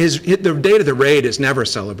 The date of the raid is never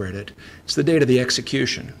celebrated. It's the date of the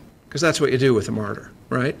execution, because that's what you do with a martyr,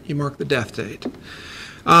 right? You mark the death date.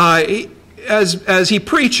 As he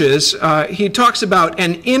preaches, he talks about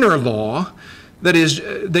an inner law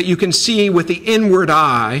that you can see with the inward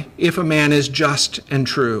eye if a man is just and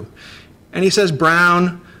true. And he says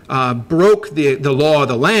Brown broke the law of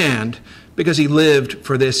the land because he lived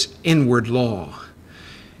for this inward law.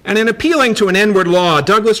 And in appealing to an inward law,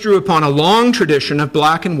 Douglas drew upon a long tradition of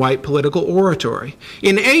black and white political oratory.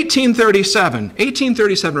 In 1837,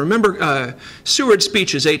 remember Seward's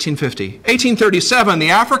speech is 1850. 1837, the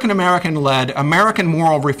African-American-led American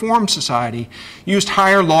Moral Reform Society used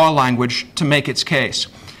higher law language to make its case.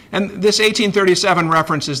 And this 1837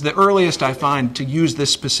 reference is the earliest I find to use this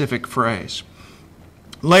specific phrase.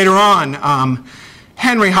 Later on,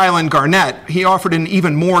 Henry Highland Garnett, he offered an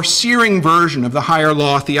even more searing version of the higher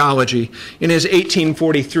law theology in his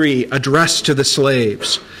 1843 Address to the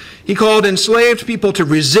Slaves. He called enslaved people to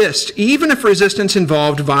resist, even if resistance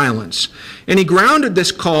involved violence. And he grounded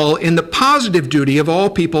this call in the positive duty of all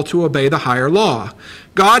people to obey the higher law.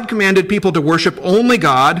 God commanded people to worship only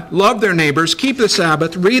God, love their neighbors, keep the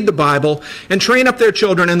Sabbath, read the Bible, and train up their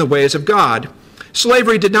children in the ways of God.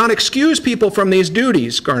 Slavery did not excuse people from these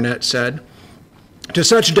duties, Garnett said. To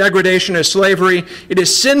such degradation as slavery, it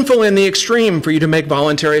is sinful in the extreme for you to make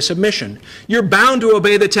voluntary submission. You're bound to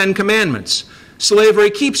obey the Ten Commandments. Slavery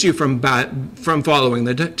keeps you from following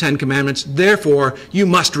the Ten Commandments. Therefore, you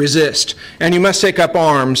must resist, and you must take up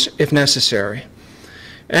arms if necessary.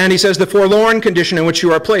 And he says the forlorn condition in which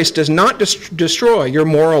you are placed does not destroy your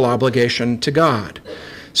moral obligation to God.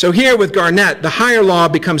 So here with Garnett, the higher law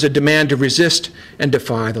becomes a demand to resist and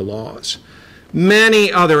defy the laws.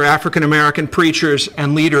 Many other African-American preachers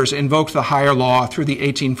and leaders invoked the higher law through the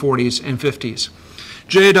 1840s and 50s.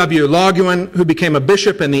 J.W. Loguen, who became a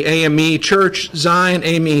bishop in the AME Church,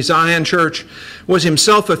 AME Zion Church, was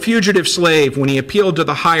himself a fugitive slave when he appealed to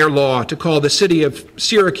the higher law to call the city of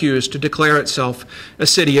Syracuse to declare itself a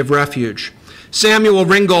city of refuge. Samuel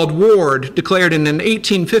Ringgold Ward declared in an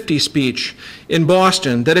 1850 speech in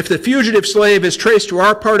Boston that if the fugitive slave is traced to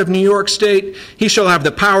our part of New York State, he shall have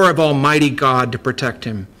the power of Almighty God to protect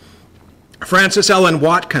him. Francis Ellen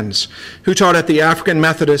Watkins, who taught at the African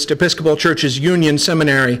Methodist Episcopal Church's Union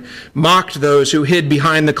Seminary, mocked those who hid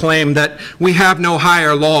behind the claim that we have no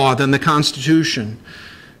higher law than the Constitution.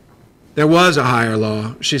 There was a higher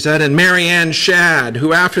law, she said, and Mary Ann Shadd,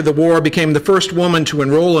 who after the war became the first woman to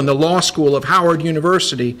enroll in the law school of Howard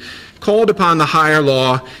University, called upon the higher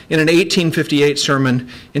law in an 1858 sermon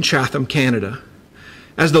in Chatham, Canada.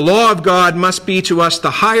 As the law of God must be to us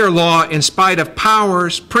the higher law in spite of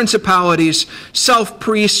powers, principalities,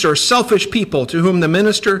 self-priests, or selfish people to whom the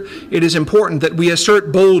minister, it is important that we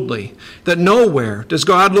assert boldly that nowhere does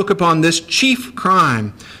God look upon this chief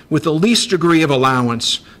crime with the least degree of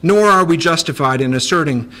allowance, nor are we justified in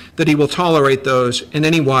asserting that he will tolerate those in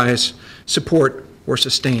any wise, support, or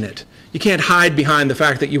sustain it. You can't hide behind the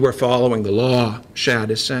fact that you are following the law,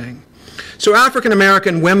 Shadd is saying. So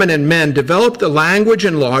African-American women and men developed the language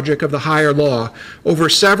and logic of the higher law over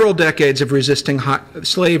several decades of resisting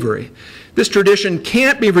slavery. This tradition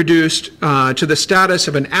can't be reduced to the status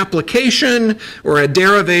of an application or a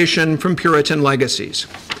derivation from Puritan legacies.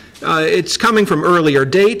 It's coming from earlier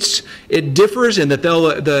dates. It differs in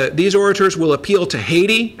that these orators will appeal to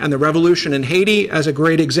Haiti and the revolution in Haiti as a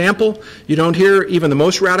great example. You don't hear even the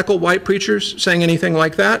most radical white preachers saying anything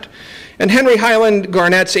like that. And Henry Highland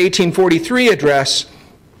Garnett's 1843 address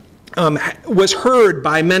was heard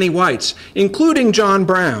by many whites, including John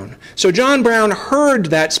Brown. So John Brown heard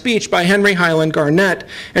that speech by Henry Highland Garnett,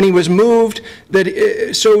 and he was moved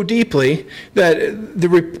so deeply that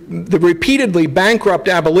the repeatedly bankrupt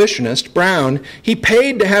abolitionist, Brown, he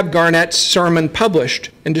paid to have Garnett's sermon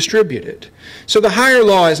published and distributed. So the higher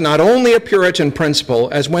law is not only a Puritan principle,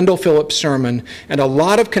 as Wendell Phillips' sermon and a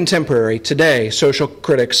lot of contemporary, today, social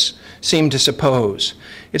critics seem to suppose.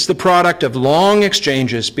 It's the product of long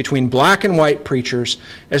exchanges between black and white preachers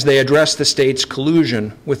as they address the state's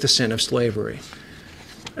collusion with the sin of slavery.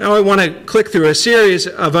 Now I want to click through a series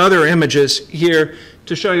of other images here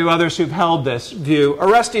to show you others who've held this view.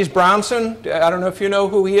 Orestes Brownson, I don't know if you know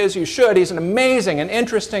who he is, you should. He's an amazing and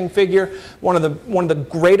interesting figure, one of the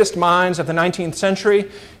greatest minds of the 19th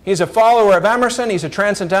century. He's a follower of Emerson. He's a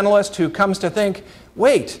transcendentalist who comes to think,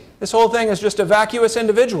 wait, this whole thing is just a vacuous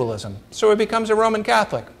individualism. So he becomes a Roman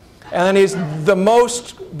Catholic. And then he's the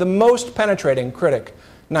most penetrating critic,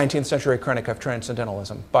 19th century critic of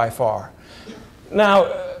transcendentalism, by far.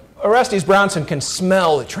 Now, Orestes Brownson can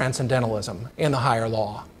smell the transcendentalism in the higher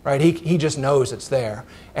law, right? He just knows it's there,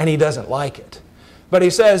 and he doesn't like it. But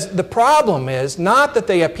he says the problem is not that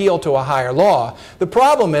they appeal to a higher law. The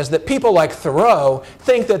problem is that people like Thoreau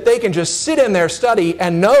think that they can just sit in their study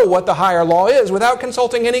and know what the higher law is without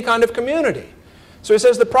consulting any kind of community. So he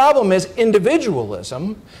says the problem is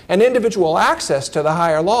individualism and individual access to the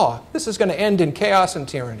higher law. This is going to end in chaos and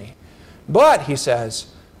tyranny. But, he says,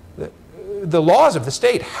 the laws of the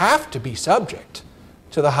state have to be subject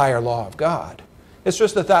to the higher law of God. It's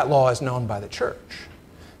just that that law is known by the church.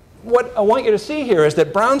 What I want you to see here is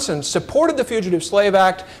that Brownson supported the Fugitive Slave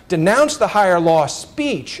Act, denounced the higher law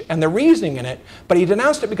speech and the reasoning in it, but he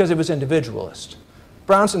denounced it because it was individualist.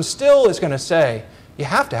 Brownson still is going to say, you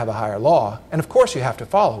have to have a higher law, and of course you have to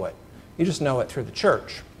follow it. You just know it through the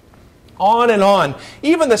church. On and on.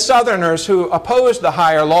 Even the Southerners who opposed the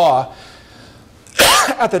higher law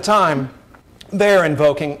at the time, they're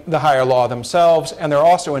invoking the higher law themselves, and they're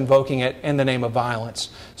also invoking it in the name of violence.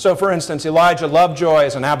 So, for instance, Elijah Lovejoy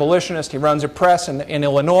is an abolitionist. He runs a press in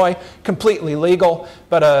Illinois, completely legal,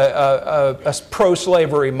 but a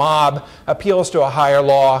pro-slavery mob appeals to a higher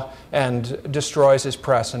law and destroys his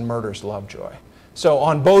press and murders Lovejoy. So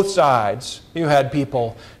on both sides, you had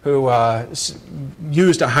people who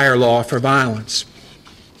used a higher law for violence.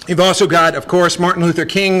 You've also got, of course, Martin Luther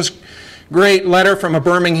King's great letter from a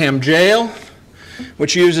Birmingham jail,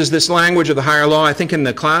 which uses this language of the higher law. I think in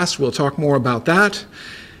the class we'll talk more about that.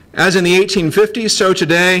 As in the 1850s, so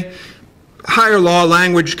today, higher law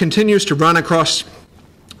language continues to run across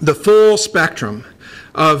the full spectrum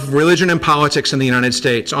of religion and politics in the United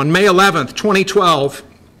States. On May 11th, 2012,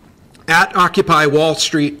 at Occupy Wall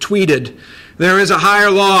Street tweeted, "There is a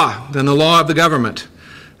higher law than the law of the government.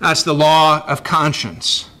 That's the law of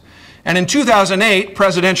conscience." And in 2008,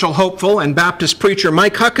 presidential hopeful and Baptist preacher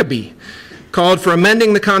Mike Huckabee called for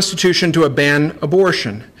amending the Constitution to ban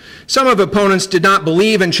abortion. Some of opponents did not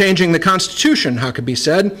believe in changing the Constitution, Huckabee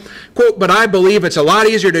said, quote, "But I believe it's a lot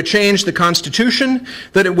easier to change the Constitution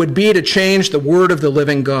than it would be to change the word of the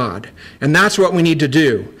living God. And that's what we need to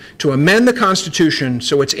do, to amend the Constitution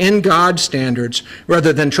so it's in God's standards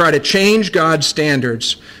rather than try to change God's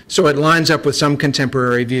standards so it lines up with some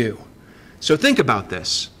contemporary view." So think about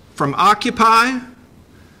this. From Occupy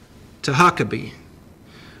to Huckabee,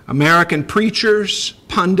 American preachers,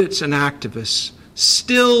 pundits, and activists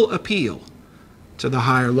still appeal to the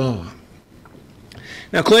higher law.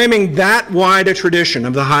 Now, claiming that wide a tradition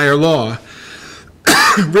of the higher law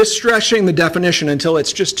risks stretching the definition until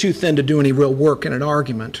it's just too thin to do any real work in an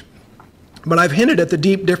argument. But I've hinted at the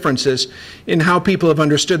deep differences in how people have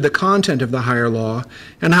understood the content of the higher law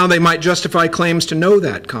and how they might justify claims to know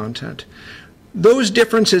that content. Those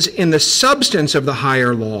differences in the substance of the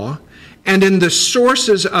higher law and in the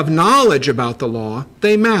sources of knowledge about the law,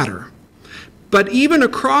 they matter. But even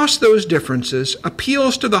across those differences,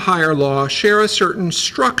 appeals to the higher law share a certain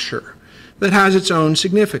structure that has its own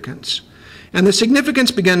significance. And the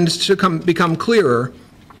significance begins to become clearer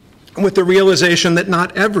with the realization that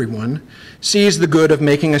not everyone sees the good of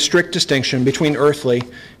making a strict distinction between earthly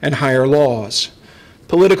and higher laws.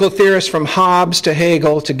 Political theorists from Hobbes to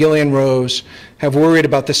Hegel to Gillian Rose have worried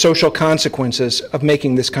about the social consequences of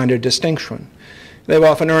making this kind of distinction. They've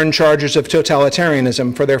often earned charges of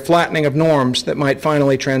totalitarianism for their flattening of norms that might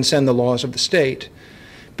finally transcend the laws of the state.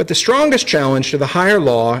 But the strongest challenge to the higher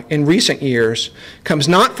law in recent years comes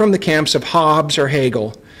not from the camps of Hobbes or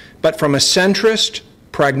Hegel, but from a centrist,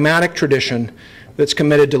 pragmatic tradition that's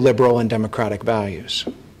committed to liberal and democratic values.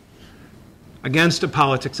 Against a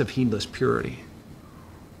politics of heedless purity.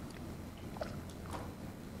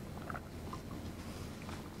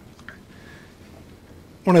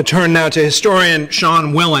 I want to turn now to historian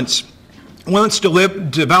Sean Willents. Willents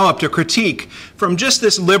developed a critique from just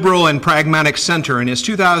this liberal and pragmatic center in his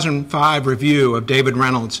 2005 review of David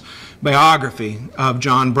Reynolds' biography of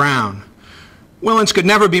John Brown. Willents could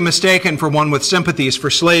never be mistaken for one with sympathies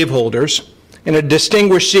for slaveholders. In a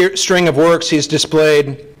distinguished string of works, he's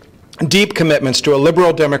displayed deep commitments to a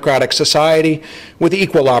liberal democratic society with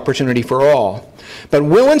equal opportunity for all. But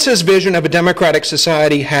Willents' vision of a democratic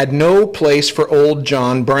society had no place for old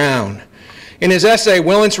John Brown. In his essay,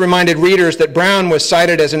 Willents reminded readers that Brown was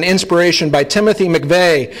cited as an inspiration by Timothy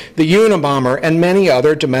McVeigh, the Unabomber, and many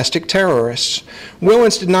other domestic terrorists.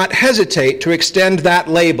 Willents did not hesitate to extend that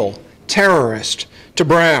label, terrorist, to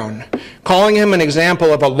Brown, calling him an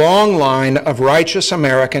example of a long line of righteous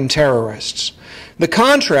American terrorists. The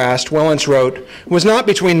contrast, Willents wrote, was not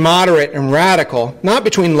between moderate and radical, not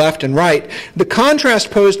between left and right. The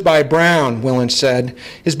contrast posed by Brown, Willents said,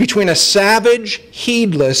 is between a savage,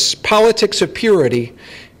 heedless politics of purity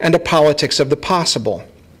and a politics of the possible.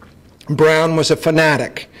 Brown was a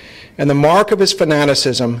fanatic, and the mark of his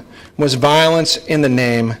fanaticism was violence in the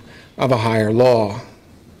name of a higher law.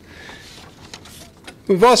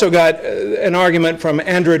 We've also got an argument from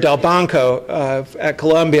Andrew Delbanco at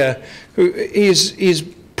Columbia, who he's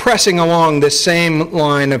pressing along this same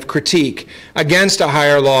line of critique against a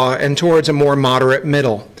higher law and towards a more moderate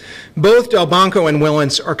middle. Both Delbanco and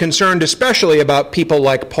Willents are concerned especially about people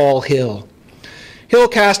like Paul Hill. Hill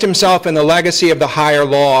cast himself in the legacy of the higher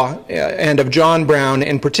law and of John Brown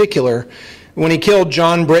in particular when he killed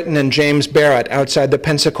John Britton and James Barrett outside the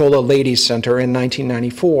Pensacola Ladies Center in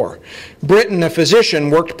 1994. Britton, a physician,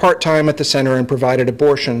 worked part-time at the center and provided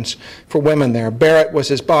abortions for women there. Barrett was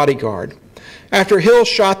his bodyguard. After Hill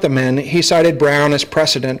shot the men, he cited Brown as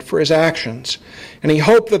precedent for his actions, and he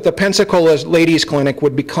hoped that the Pensacola Ladies Clinic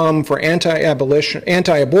would become for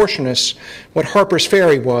anti-abortionists what Harper's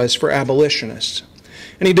Ferry was for abolitionists.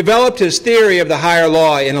 And he developed his theory of the higher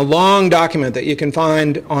law in a long document that you can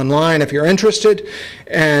find online if you're interested.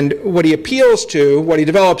 And what he appeals to, what he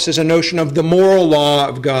develops, is a notion of the moral law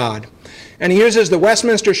of God. And he uses the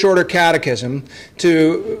Westminster Shorter Catechism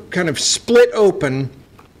to kind of split open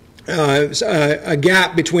a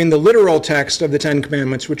gap between the literal text of the Ten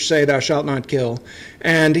Commandments, which say "Thou shalt not kill,"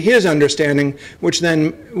 and his understanding, which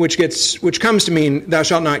comes to mean "Thou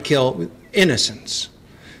shalt not kill innocence."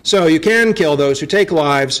 So you can kill those who take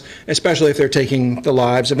lives, especially if they're taking the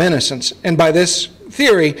lives of innocents. And by this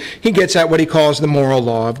theory, he gets at what he calls the moral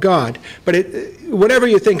law of God. But whatever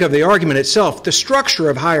you think of the argument itself, the structure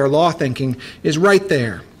of higher law thinking is right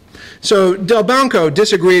there. So Delbanco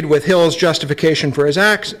disagreed with Hill's justification for his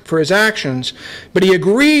actions, but he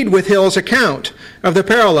agreed with Hill's account of the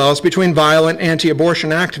parallels between violent anti-abortion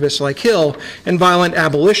activists like Hill and violent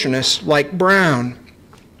abolitionists like Brown.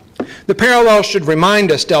 The parallel should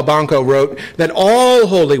remind us, Delbanco wrote, that all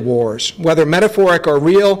holy wars, whether metaphoric or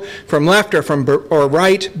real, from left or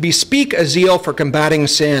right, bespeak a zeal for combating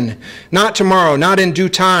sin. Not tomorrow, not in due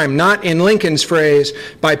time, not in Lincoln's phrase,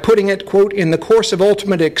 by putting it, quote, in the course of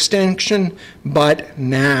ultimate extinction, but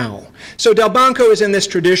now. So Delbanco is in this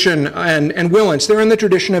tradition, and Willents, they're in the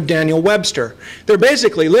tradition of Daniel Webster. They're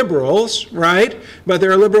basically liberals, right? But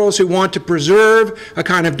they're liberals who want to preserve a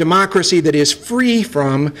kind of democracy that is free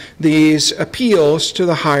from these appeals to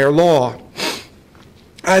the higher law.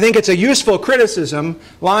 I think it's a useful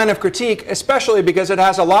line of critique, especially because it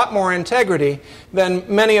has a lot more integrity than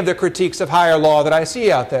many of the critiques of higher law that I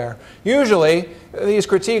see out there. Usually, these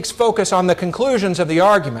critiques focus on the conclusions of the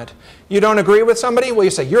argument. You don't agree with somebody? Well,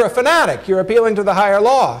 you say, you're a fanatic. You're appealing to the higher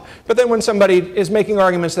law. But then when somebody is making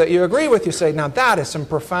arguments that you agree with, you say, now that is some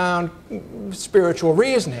profound spiritual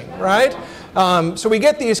reasoning, right? So we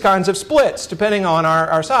get these kinds of splits depending on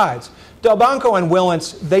our sides. Delbanco and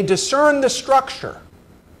Willents, they discern the structure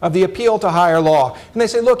of the appeal to higher law. And they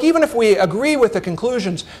say, look, even if we agree with the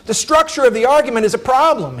conclusions, the structure of the argument is a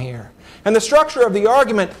problem here. And the structure of the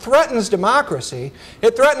argument threatens democracy.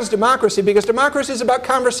 It threatens democracy because democracy is about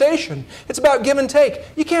conversation. It's about give and take.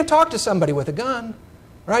 You can't talk to somebody with a gun,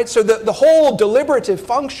 right? So the whole deliberative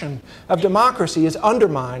function of democracy is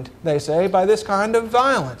undermined, they say, by this kind of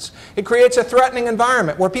violence. It creates a threatening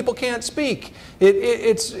environment where people can't speak.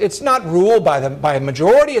 It's not ruled by a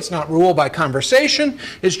majority. It's not ruled by conversation.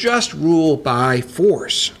 It's just ruled by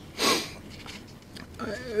force.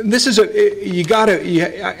 This is you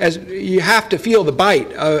have to feel the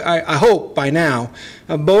bite, I hope by now,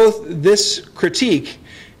 of both this critique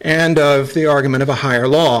and of the argument of a higher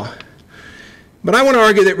law. But I want to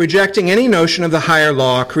argue that rejecting any notion of the higher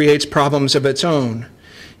law creates problems of its own.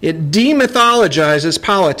 It demythologizes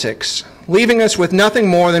politics, leaving us with nothing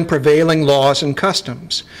more than prevailing laws and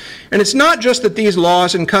customs. And it's not just that these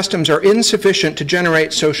laws and customs are insufficient to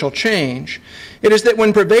generate social change. It is that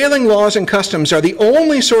when prevailing laws and customs are the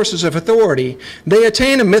only sources of authority, they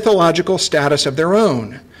attain a mythological status of their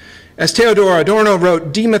own. As Theodor Adorno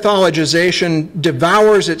wrote, demythologization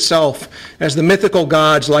devours itself as the mythical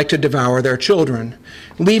gods like to devour their children,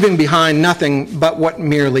 leaving behind nothing but what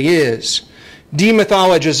merely is.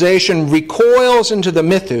 Demythologization recoils into the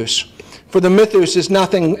mythos, for the mythos is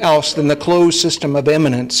nothing else than the closed system of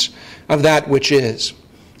immanence of that which is.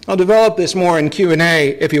 I'll develop this more in Q&A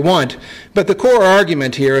if you want, but the core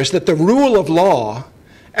argument here is that the rule of law,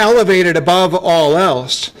 elevated above all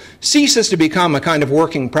else, ceases to become a kind of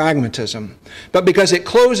working pragmatism, but because it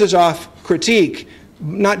closes off critique,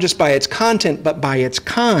 not just by its content, but by its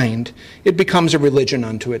kind, it becomes a religion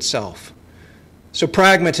unto itself. So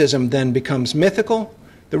pragmatism then becomes mythical,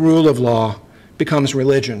 the rule of law becomes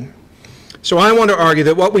religion. So I want to argue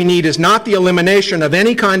that what we need is not the elimination of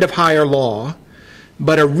any kind of higher law,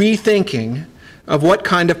 but a rethinking of what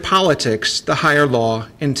kind of politics the higher law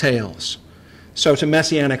entails. So to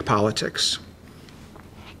messianic politics.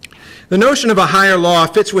 The notion of a higher law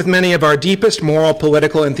fits with many of our deepest moral,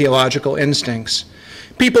 political, and theological instincts.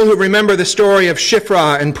 People who remember the story of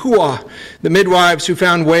Shiphrah and Puah, the midwives who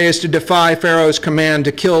found ways to defy Pharaoh's command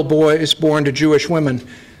to kill boys born to Jewish women.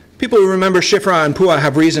 People who remember Shiphrah and Puah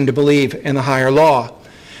have reason to believe in the higher law.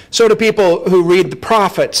 So do people who read the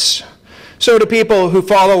prophets. So do people who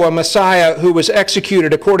follow a Messiah who was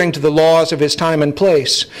executed according to the laws of his time and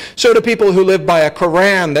place. So do people who live by a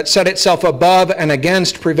Quran that set itself above and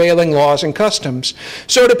against prevailing laws and customs.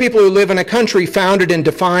 So do people who live in a country founded in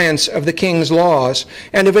defiance of the king's laws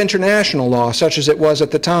and of international law, such as it was at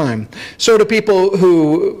the time. So do people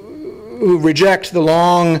who reject the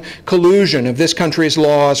long collusion of this country's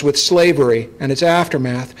laws with slavery and its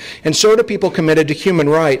aftermath, and so do people committed to human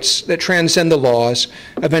rights that transcend the laws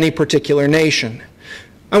of any particular nation.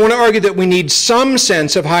 I want to argue that we need some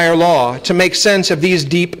sense of higher law to make sense of these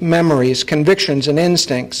deep memories, convictions, and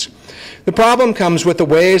instincts. The problem comes with the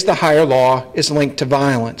ways the higher law is linked to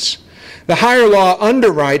violence. The higher law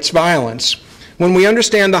underwrites violence when we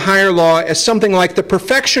understand the higher law as something like the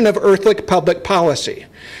perfection of earthly public policy,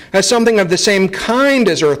 as something of the same kind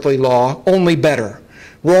as earthly law, only better,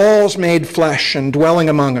 laws made flesh and dwelling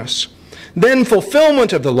among us. Then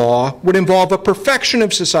fulfillment of the law would involve a perfection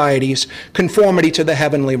of society's conformity to the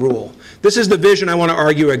heavenly rule. This is the vision I want to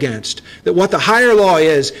argue against, that what the higher law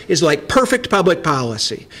is like perfect public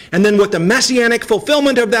policy. And then what the messianic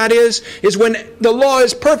fulfillment of that is when the law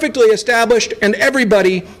is perfectly established and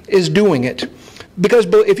everybody is doing it. Because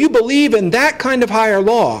if you believe in that kind of higher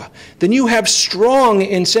law, then you have strong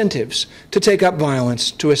incentives to take up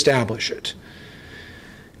violence to establish it.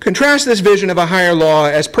 Contrast this vision of a higher law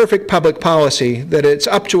as perfect public policy that it's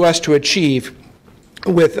up to us to achieve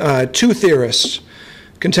with two theorists,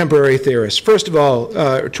 contemporary theorists. First of all,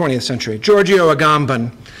 20th century, Giorgio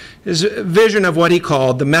Agamben, his vision of what he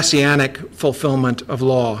called the messianic fulfillment of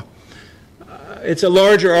law. It's a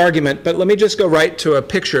larger argument, but let me just go right to a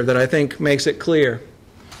picture that I think makes it clear.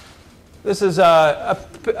 This is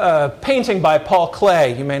a painting by Paul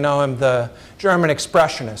Klee. You may know him, the German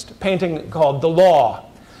expressionist, a painting called The Law.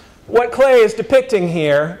 What Klee is depicting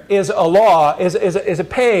here is a law, is a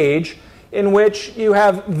page in which you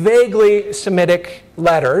have vaguely Semitic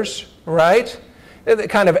letters, right? The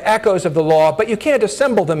kind of echoes of the law, but you can't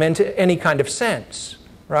assemble them into any kind of sense.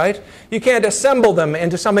 Right? You can't assemble them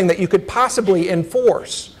into something that you could possibly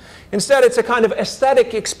enforce. Instead, it's a kind of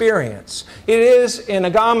aesthetic experience. It is, in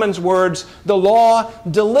Agamben's words, the law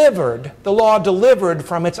delivered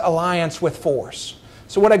from its alliance with force.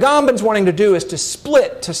 So what Agamben's wanting to do is to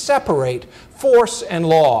split, to separate force and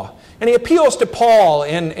law. And he appeals to Paul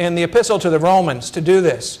in the Epistle to the Romans to do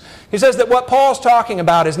this. He says that what Paul's talking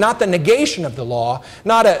about is not the negation of the law,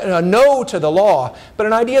 not a no to the law, but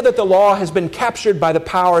an idea that the law has been captured by the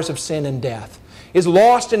powers of sin and death, is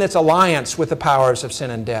lost in its alliance with the powers of sin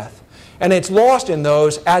and death. And it's lost in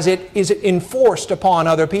those as it is enforced upon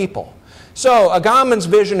other people. So Agamben's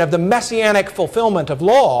vision of the messianic fulfillment of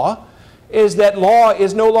law is that law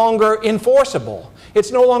is no longer enforceable. It's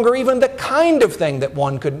no longer even the kind of thing that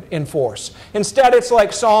one could enforce. Instead, it's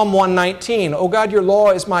like Psalm 119, "Oh God, your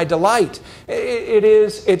law is my delight."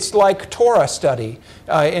 It's like Torah study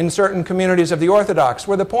in certain communities of the Orthodox,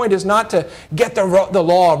 where the point is not to get the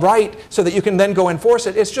law right so that you can then go enforce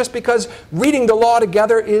it. It's just because reading the law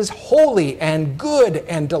together is holy and good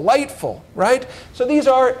and delightful, right? So these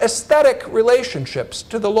are aesthetic relationships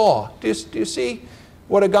to the law. Do you see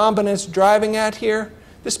what Agamben is driving at here?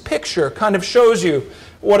 This picture kind of shows you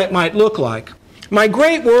what it might look like. My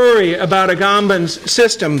great worry about Agamben's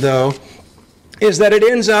system, though, is that it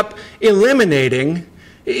ends up eliminating,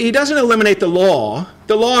 he doesn't eliminate the law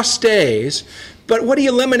stays, but what he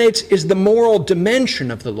eliminates is the moral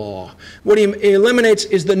dimension of the law. What he eliminates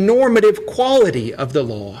is the normative quality of the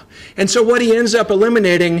law. And so what he ends up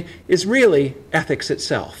eliminating is really ethics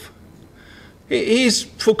itself. He's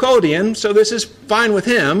Foucauldian, so this is fine with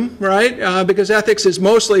him, right? Because ethics is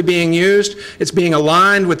mostly being used. It's being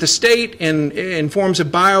aligned with the state in forms of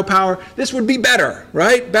biopower. This would be better,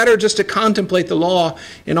 right? Better just to contemplate the law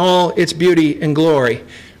in all its beauty and glory.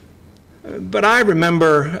 But I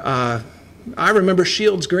remember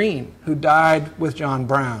Shields Green, who died with John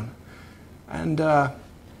Brown. And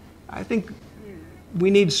I think we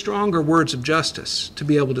need stronger words of justice to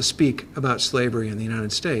be able to speak about slavery in the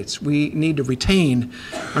United States. We need to retain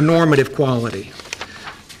a normative quality.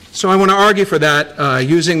 So I want to argue for that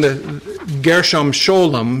using the Gershom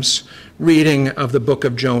Scholem's reading of the book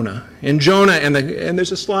of Jonah. In Jonah, and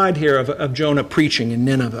there's a slide here of Jonah preaching in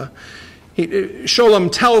Nineveh.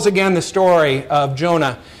 Scholem tells again the story of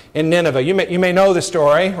Jonah in Nineveh. You may know the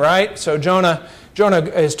story, right? So Jonah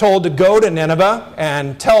is told to go to Nineveh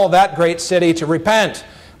and tell that great city to repent.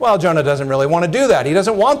 Well, Jonah doesn't really want to do that. He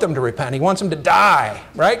doesn't want them to repent. He wants them to die,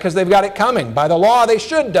 right? Because they've got it coming. By the law, they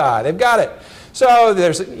should die. They've got it. So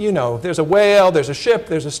there's a whale, there's a ship,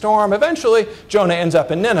 there's a storm. Eventually, Jonah ends up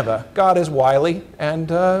in Nineveh. God is wily and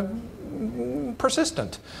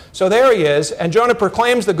persistent. So there he is, and Jonah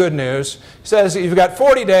proclaims the good news. He says, you've got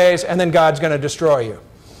 40 days, and then God's going to destroy you.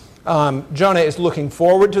 Jonah is looking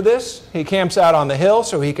forward to this. He camps out on the hill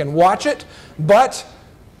so he can watch it, but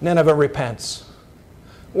Nineveh repents.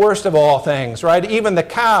 Worst of all things, right? Even the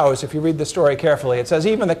cows, if you read the story carefully, it says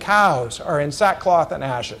even the cows are in sackcloth and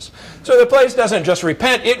ashes. So the place doesn't just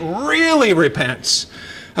repent, it really repents.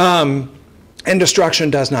 And destruction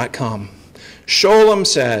does not come. Scholem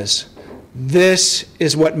says, this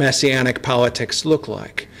is what messianic politics look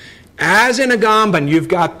like. As in Agamben, you've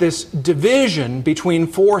got this division between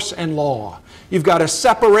force and law. You've got a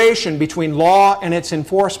separation between law and its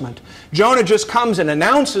enforcement. Jonah just comes and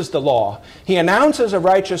announces the law. He announces a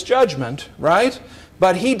righteous judgment, right?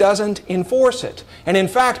 But he doesn't enforce it. And in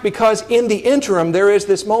fact, because in the interim there is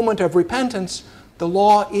this moment of repentance, the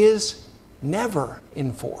law is never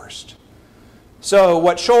enforced. So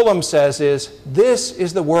what Scholem says is, this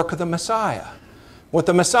is the work of the Messiah. What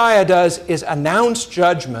the Messiah does is announce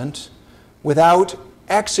judgment without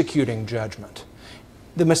executing judgment.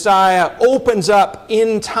 The Messiah opens up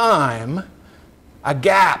in time a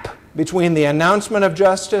gap between the announcement of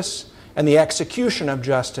justice and the execution of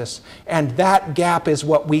justice, and that gap is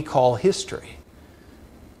what we call history.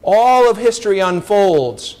 All of history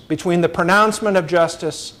unfolds between the pronouncement of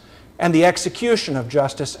justice and the execution of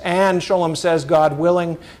justice, and Scholem says, God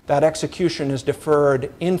willing, that execution is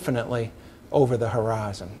deferred infinitely over the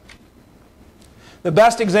horizon. The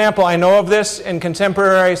best example I know of this in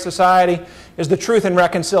contemporary society is the Truth and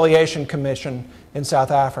Reconciliation Commission in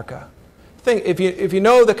South Africa. If you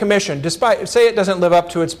know the commission, say it doesn't live up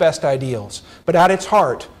to its best ideals, but at its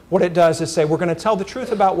heart, what it does is say, we're going to tell the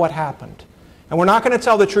truth about what happened. And we're not going to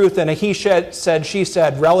tell the truth in a he said, she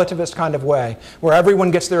said, relativist kind of way, where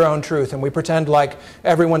everyone gets their own truth and we pretend like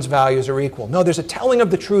everyone's values are equal. No, there's a telling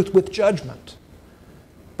of the truth with judgment.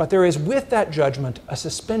 But there is with that judgment a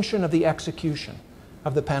suspension of the execution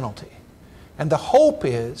of the penalty. And the hope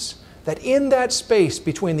is that in that space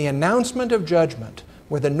between the announcement of judgment,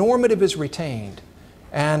 where the normative is retained,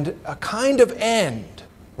 and a kind of end,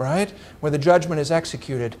 right, where the judgment is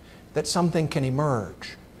executed, that something can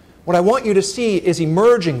emerge. What I want you to see is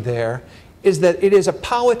emerging there is that it is a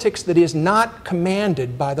politics that is not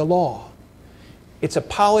commanded by the law. It's a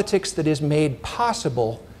politics that is made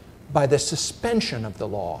possible by the suspension of the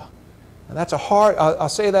law. And that's I'll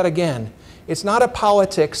say that again. It's not a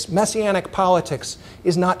politics, messianic politics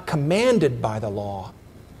is not commanded by the law,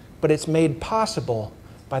 but it's made possible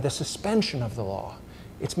by the suspension of the law.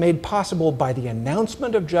 It's made possible by the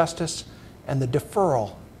announcement of justice and the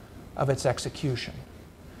deferral of its execution.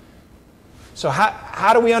 So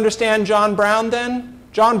how do we understand John Brown then?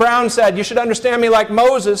 John Brown said, you should understand me like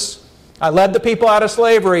Moses. I led the people out of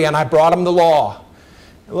slavery and I brought them the law.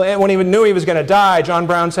 When he knew he was going to die, John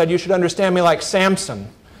Brown said, you should understand me like Samson.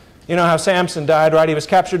 You know how Samson died, right? He was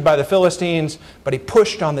captured by the Philistines, but he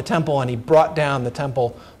pushed on the temple and he brought down the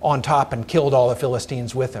temple on top and killed all the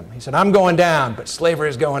Philistines with him. He said, I'm going down, but slavery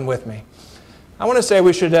is going with me. I want to say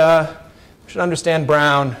we should understand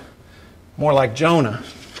Brown more like Jonah.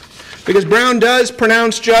 Because Brown does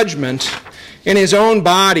pronounce judgment in his own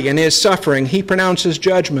body and his suffering. He pronounces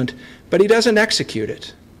judgment, but he doesn't execute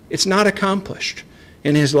it. It's not accomplished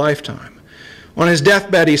in his lifetime. On his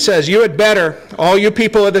deathbed, he says, you had better, all you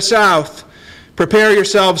people of the South, prepare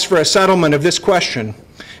yourselves for a settlement of this question.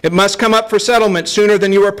 It must come up for settlement sooner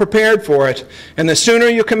than you are prepared for it, and the sooner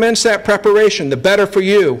you commence that preparation, the better for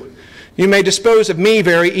you. You may dispose of me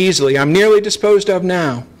very easily. I'm nearly disposed of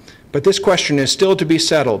now. But this question is still to be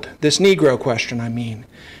settled. This Negro question, I mean.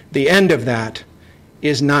 The end of that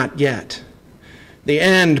is not yet. The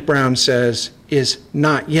end, Brown says, is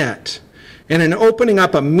not yet. And in opening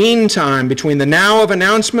up a meantime between the now of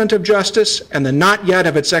announcement of justice and the not yet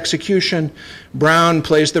of its execution, Brown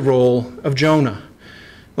plays the role of Jonah.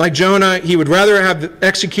 Like Jonah, he would rather have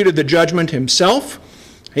executed the judgment himself.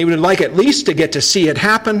 He would like at least to get to see it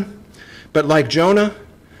happen. But like Jonah,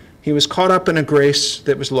 he was caught up in a grace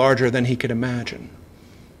that was larger than he could imagine.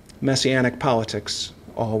 Messianic politics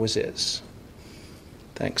always is.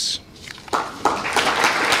 Thanks.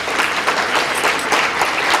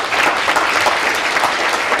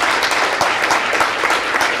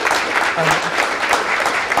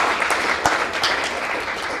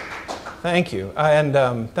 Thank you.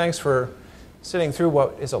 And thanks for sitting through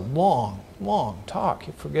what is a long, long talk.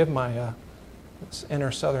 You forgive my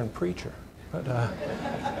inner Southern preacher. But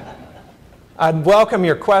I'd welcome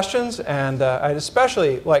your questions, and I'd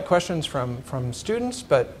especially like questions from students,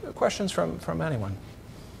 but questions from anyone.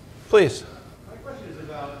 Please. My question is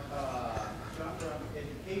about John Brown's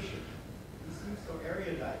education. He seems so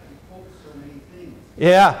erudite. He quotes so many things.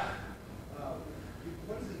 Yeah.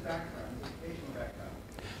 What is his background, his educational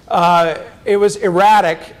background? It was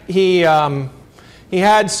erratic. He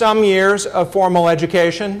had some years of formal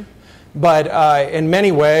education, but in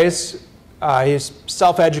many ways he's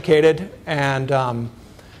self-educated, and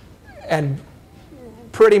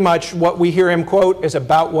pretty much what we hear him quote is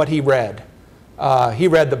about what he read. He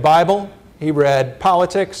read the Bible, he read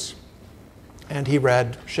politics, and he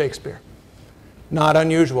read Shakespeare. Not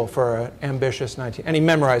unusual for an ambitious 19... And he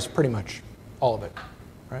memorized pretty much all of it,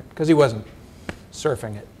 right? Because he wasn't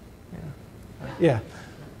surfing it. Yeah.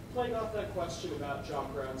 Playing off that question about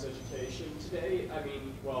John Brown's education today, I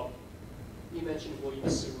mean, well, you mentioned William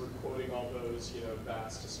Seward quoting all those,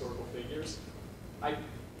 vast historical figures.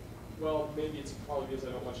 Well, maybe it's probably because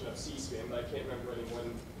I don't watch enough C-SPAN, but I can't remember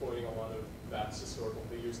anyone quoting a lot of vast historical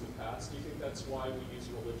figures in the past. Do you think that's why we use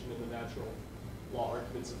religion in the natural law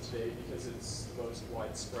arguments of today, because it's the most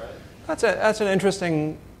widespread? That's an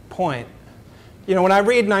interesting point. When I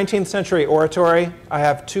read 19th century oratory, I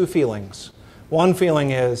have two feelings. One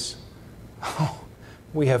feeling is,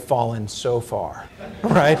 we have fallen so far,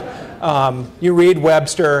 right? You read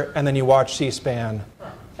Webster and then you watch C-SPAN,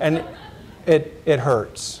 and it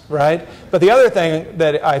hurts, right? But the other thing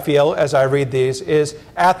that I feel as I read these is,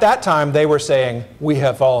 at that time they were saying, we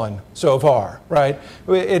have fallen so far, right?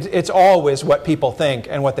 It's always what people think,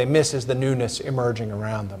 and what they miss is the newness emerging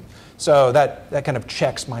around them. So that kind of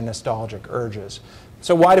checks my nostalgic urges.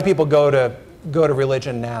 So why do people go to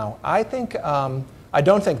religion now? I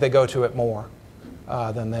don't think they go to it more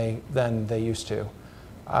than they used to.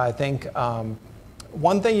 I think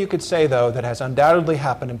one thing you could say, though, that has undoubtedly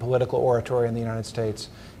happened in political oratory in the United States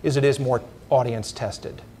is it is more audience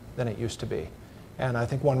tested than it used to be. And I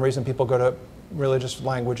think one reason people go to religious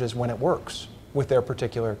language is when it works with their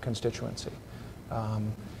particular constituency.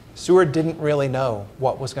 Seward didn't really know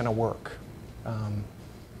what was going to work.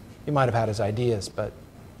 He might have had his ideas, but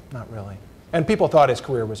not really. And people thought his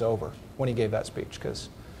career was over when he gave that speech, because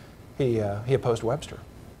he opposed Webster.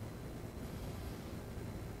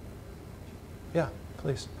 Yeah,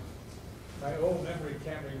 please. My old memory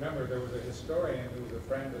can't remember. There was a historian who was a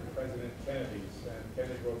friend of President Kennedy's, and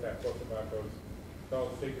Kennedy wrote that book about those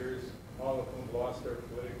 12 figures, all of whom lost their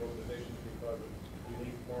political positions because of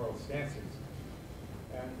unique moral stances.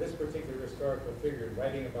 And this particular historical figure,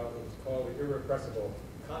 writing about what was called irrepressible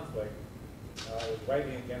conflict, was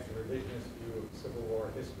writing against a revisionist view of Civil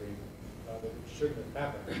War history that it shouldn't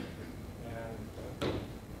have happened. And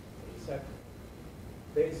he said,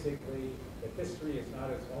 basically, that history is not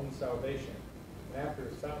its own salvation. And after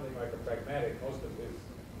sounding like a pragmatic most of his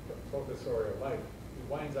professorial life,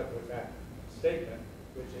 he winds up with that statement,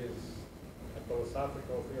 which is a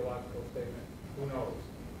philosophical, theological statement. Who knows?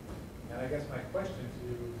 And I guess my question to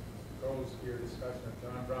you goes to your discussion of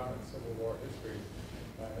John Brown and Civil War history,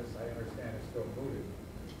 as I understand is still mooted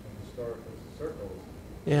in historical circles.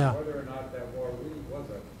 Yeah. Whether or not that war really was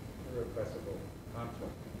an irrepressible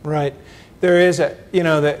conflict. Right. There is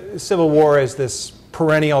the Civil War is this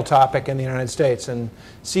perennial topic in the United States, and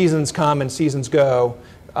seasons come and seasons go.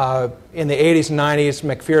 In the 80s and 90s,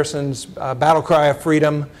 McPherson's Battle Cry of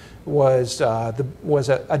Freedom was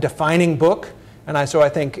a defining book. And so I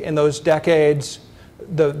think in those decades,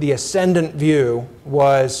 the ascendant view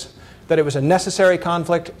was that it was a necessary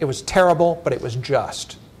conflict, it was terrible, but it was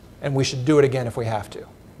just. And we should do it again if we have to,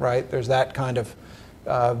 right? There's that kind of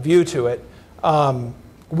view to it.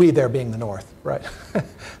 We there being the North, right?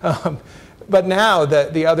 But now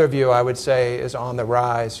the other view, I would say, is on the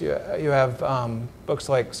rise. You have books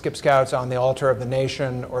like Skip Scout's On the Altar of the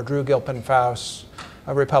Nation or Drew Gilpin Faust's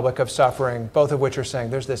A Republic of Suffering, both of which are saying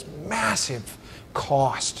there's this massive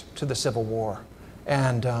cost to the Civil War,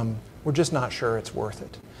 and we're just not sure it's worth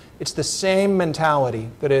it. It's the same mentality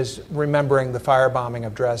that is remembering the firebombing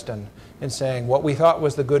of Dresden and saying what we thought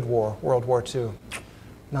was the good war, World War II,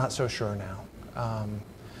 not so sure now.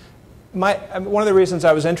 One of the reasons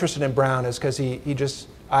I was interested in Brown is because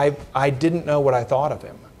I didn't know what I thought of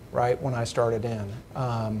him, right, when I started in.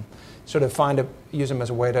 Sort of use him as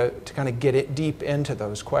a way to kind of get it deep into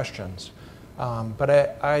those questions. But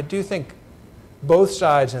I do think both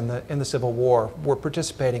sides in the Civil War were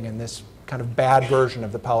participating in this kind of bad version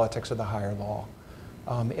of the politics of the higher law.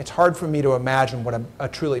 It's hard for me to imagine what a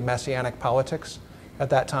truly messianic politics at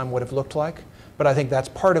that time would have looked like, but I think that's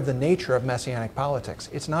part of the nature of messianic politics.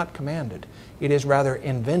 It's not commanded. It is rather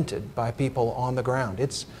invented by people on the ground.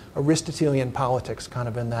 It's Aristotelian politics, kind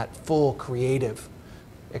of in that full creative,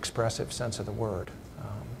 expressive sense of the word.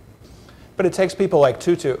 But it takes people like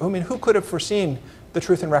Tutu. I mean, who could have foreseen the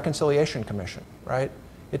Truth and Reconciliation Commission, right?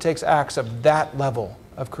 It takes acts of that level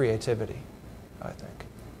of creativity, I think.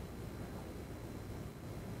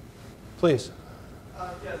 Please.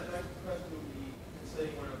 Yes, the next question would be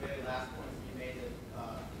considering one of the very last points you made that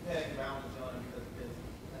comparing Brown to Jonah because of his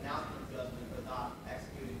announcement of judgment but not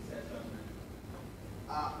executing said judgment.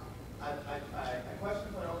 I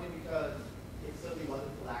question the point only because it simply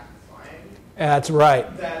wasn't the lack of trying. That's right.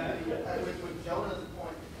 That with Jonah's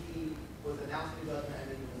point, he was announcing the judgment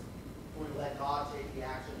and then he was going to let God take the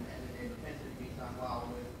action and then they repented in the meantime.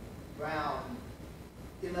 While with Brown,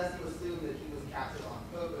 unless you assume that he was captured on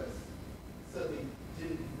purpose, certainly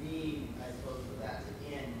didn't mean, I suppose, for that to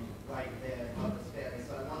end right there in Purpose Ferry.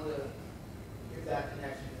 So I wonder if that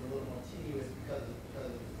connection is a little more tenuous because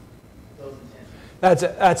of those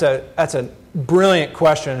intentions. That's a brilliant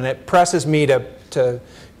question, and it presses me to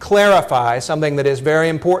clarify something that is very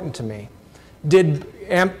important to me.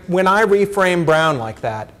 When I reframe Brown like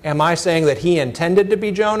that, am I saying that he intended to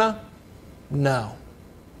be Jonah? No.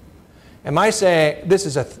 Am I saying this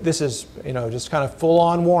is just kind of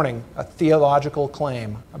full-on warning, a theological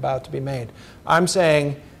claim about to be made? I'm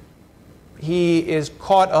saying he is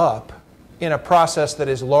caught up in a process that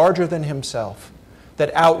is larger than himself,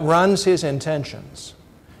 that outruns his intentions,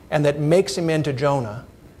 and that makes him into Jonah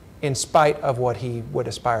in spite of what he would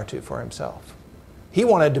aspire to for himself. He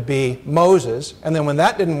wanted to be Moses, and then when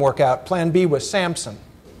that didn't work out, plan B was Samson,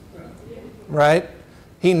 right?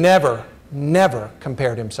 He never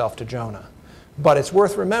compared himself to Jonah. But it's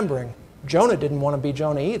worth remembering, Jonah didn't want to be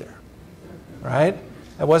Jonah either, right?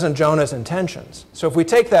 That wasn't Jonah's intentions. So if we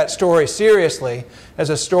take that story seriously as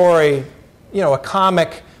a story, a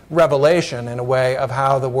comic revelation in a way of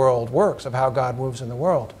how the world works, of how God moves in the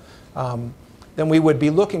world, then we would be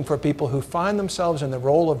looking for people who find themselves in the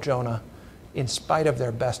role of Jonah in spite of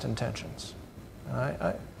their best intentions.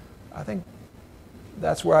 And I think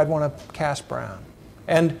that's where I'd want to cast Brown.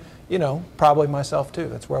 And, probably myself too.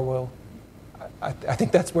 That's where I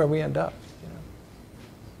think that's where we end up.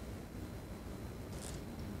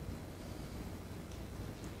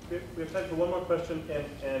 We have time for one more question,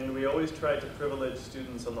 and we always try to privilege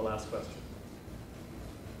students on the last question.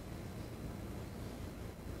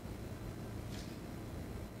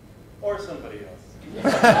 Or somebody else.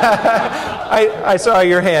 I saw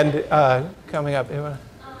your hand coming up.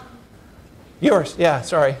 Yours, yeah,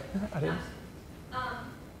 sorry. I didn't.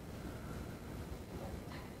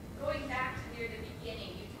 Going back to near the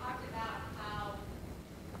beginning, you talked about how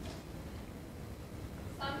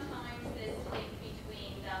sometimes this link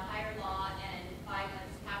between the higher law and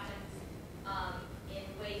violence happens in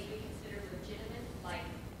ways we consider legitimate, like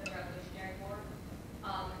the Revolutionary War,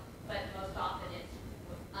 but most often it's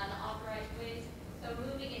unauthorized ways. So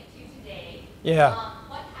moving it to today,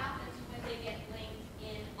 what happens when they get linked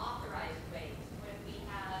in authorized ways, when we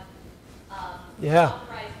have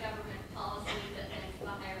authorized government policies against the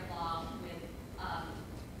higher law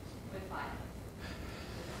with violence?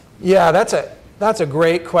 Yeah, that's a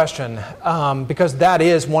great question because that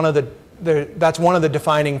is that's one of the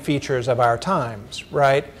defining features of our times,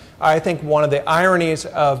 right? I think one of the ironies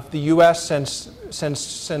of the U.S. since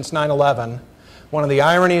 9/11, one of the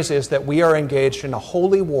ironies is that we are engaged in a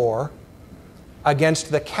holy war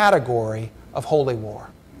against the category of holy war.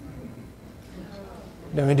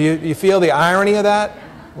 I mean, do you feel the irony of that?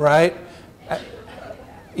 Right?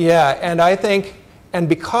 Yeah, and I think, and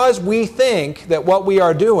because we think that what we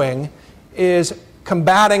are doing is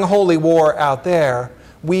combating holy war out there,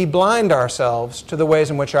 we blind ourselves to the ways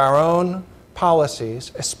in which our own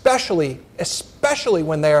policies, especially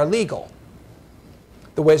when they are legal,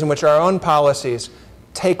 the ways in which our own policies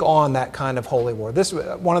take on that kind of holy war. This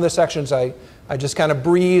one of the sections I just kind of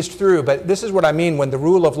breezed through, but this is what I mean when the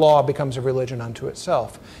rule of law becomes a religion unto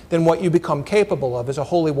itself. Then what you become capable of is a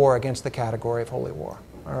holy war against the category of holy war.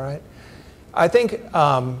 All right? I think,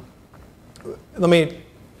 and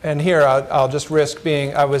here I'll just risk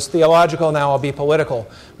being, I was theological, now I'll be political.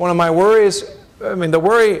 One of my worries I mean, the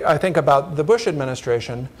worry, I think, about the Bush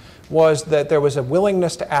administration was that there was a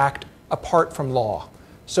willingness to act apart from law.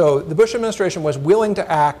 So the Bush administration was willing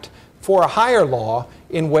to act for a higher law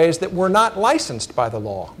in ways that were not licensed by the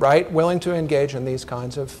law, right? Willing to engage in these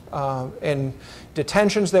kinds of, in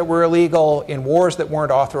detentions that were illegal, in wars that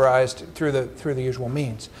weren't authorized through the usual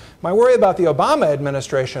means. My worry about the Obama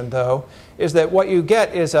administration, though, is that what you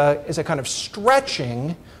get is a kind of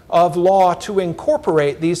stretching of law to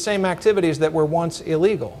incorporate these same activities that were once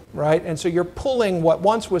illegal, right? And so you're pulling what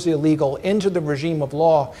once was illegal into the regime of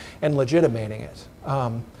law and legitimating it.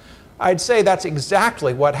 I'd say that's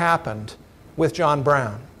exactly what happened with John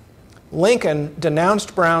Brown. Lincoln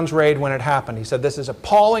denounced Brown's raid when it happened. He said, this is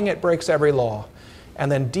appalling, it breaks every law.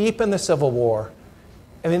 And then deep in the Civil War,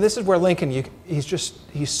 I mean, this is where Lincoln,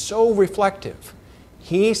 he's so reflective.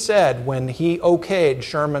 He said when he okayed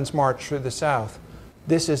Sherman's march through the South,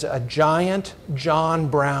 this is a giant John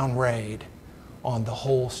Brown raid on the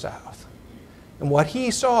whole South. And what he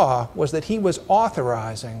saw was that he was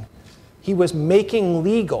authorizing, he was making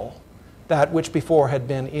legal that which before had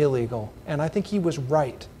been illegal. And I think he was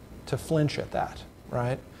right to flinch at that,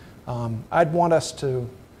 right? I'd want to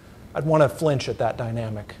flinch at that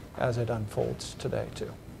dynamic as it unfolds today,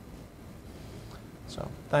 too. So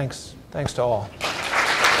thanks to all.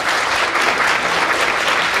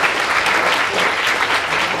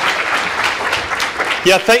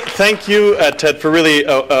 Yeah, thank you, Ted, for really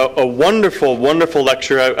a wonderful, wonderful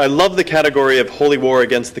lecture. I love the category of holy war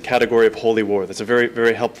against the category of holy war. That's a very,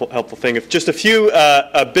 very helpful thing. Just a few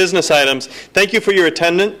business items. Thank you for your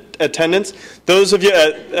attendance. Those of you,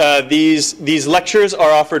 these lectures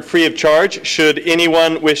are offered free of charge. Should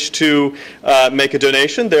anyone wish to make a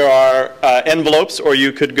donation, there are envelopes, or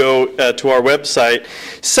you could go to our website.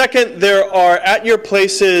 Second, there are at your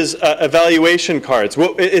places evaluation cards.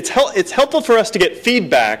 Well, it's helpful for us to get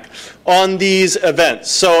feedback on these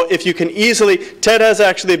events. So if you can easily, Ted has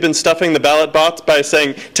actually been stuffing the ballot box by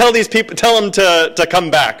saying, tell these people, tell them to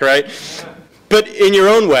come back, right? But in your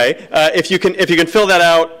own way, if you can fill that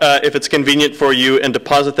out, if it's convenient for you, and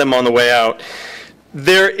deposit them on the way out.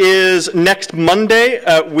 There is next Monday,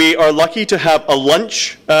 we are lucky to have a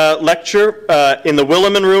lunch lecture in the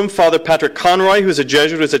Williman Room. Father Patrick Conroy, who's a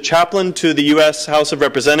Jesuit, who's a chaplain to the U.S. House of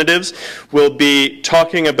Representatives, will be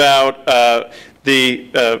talking about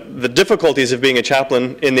the difficulties of being a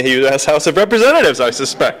chaplain in the U.S. House of Representatives, I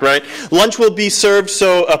suspect, right? Lunch will be served,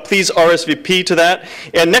 so please RSVP to that.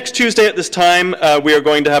 And next Tuesday at this time, we are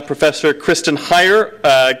going to have Professor Kristen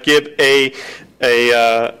Heyer give a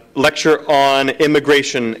lecture on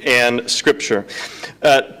immigration and Scripture.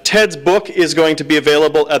 Ted's book is going to be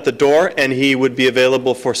available at the door, and he would be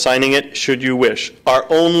available for signing it should you wish. Our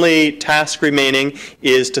only task remaining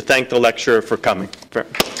is to thank the lecturer for coming.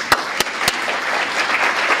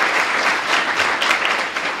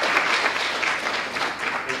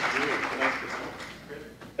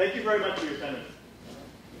 Thank you very much for your attendance.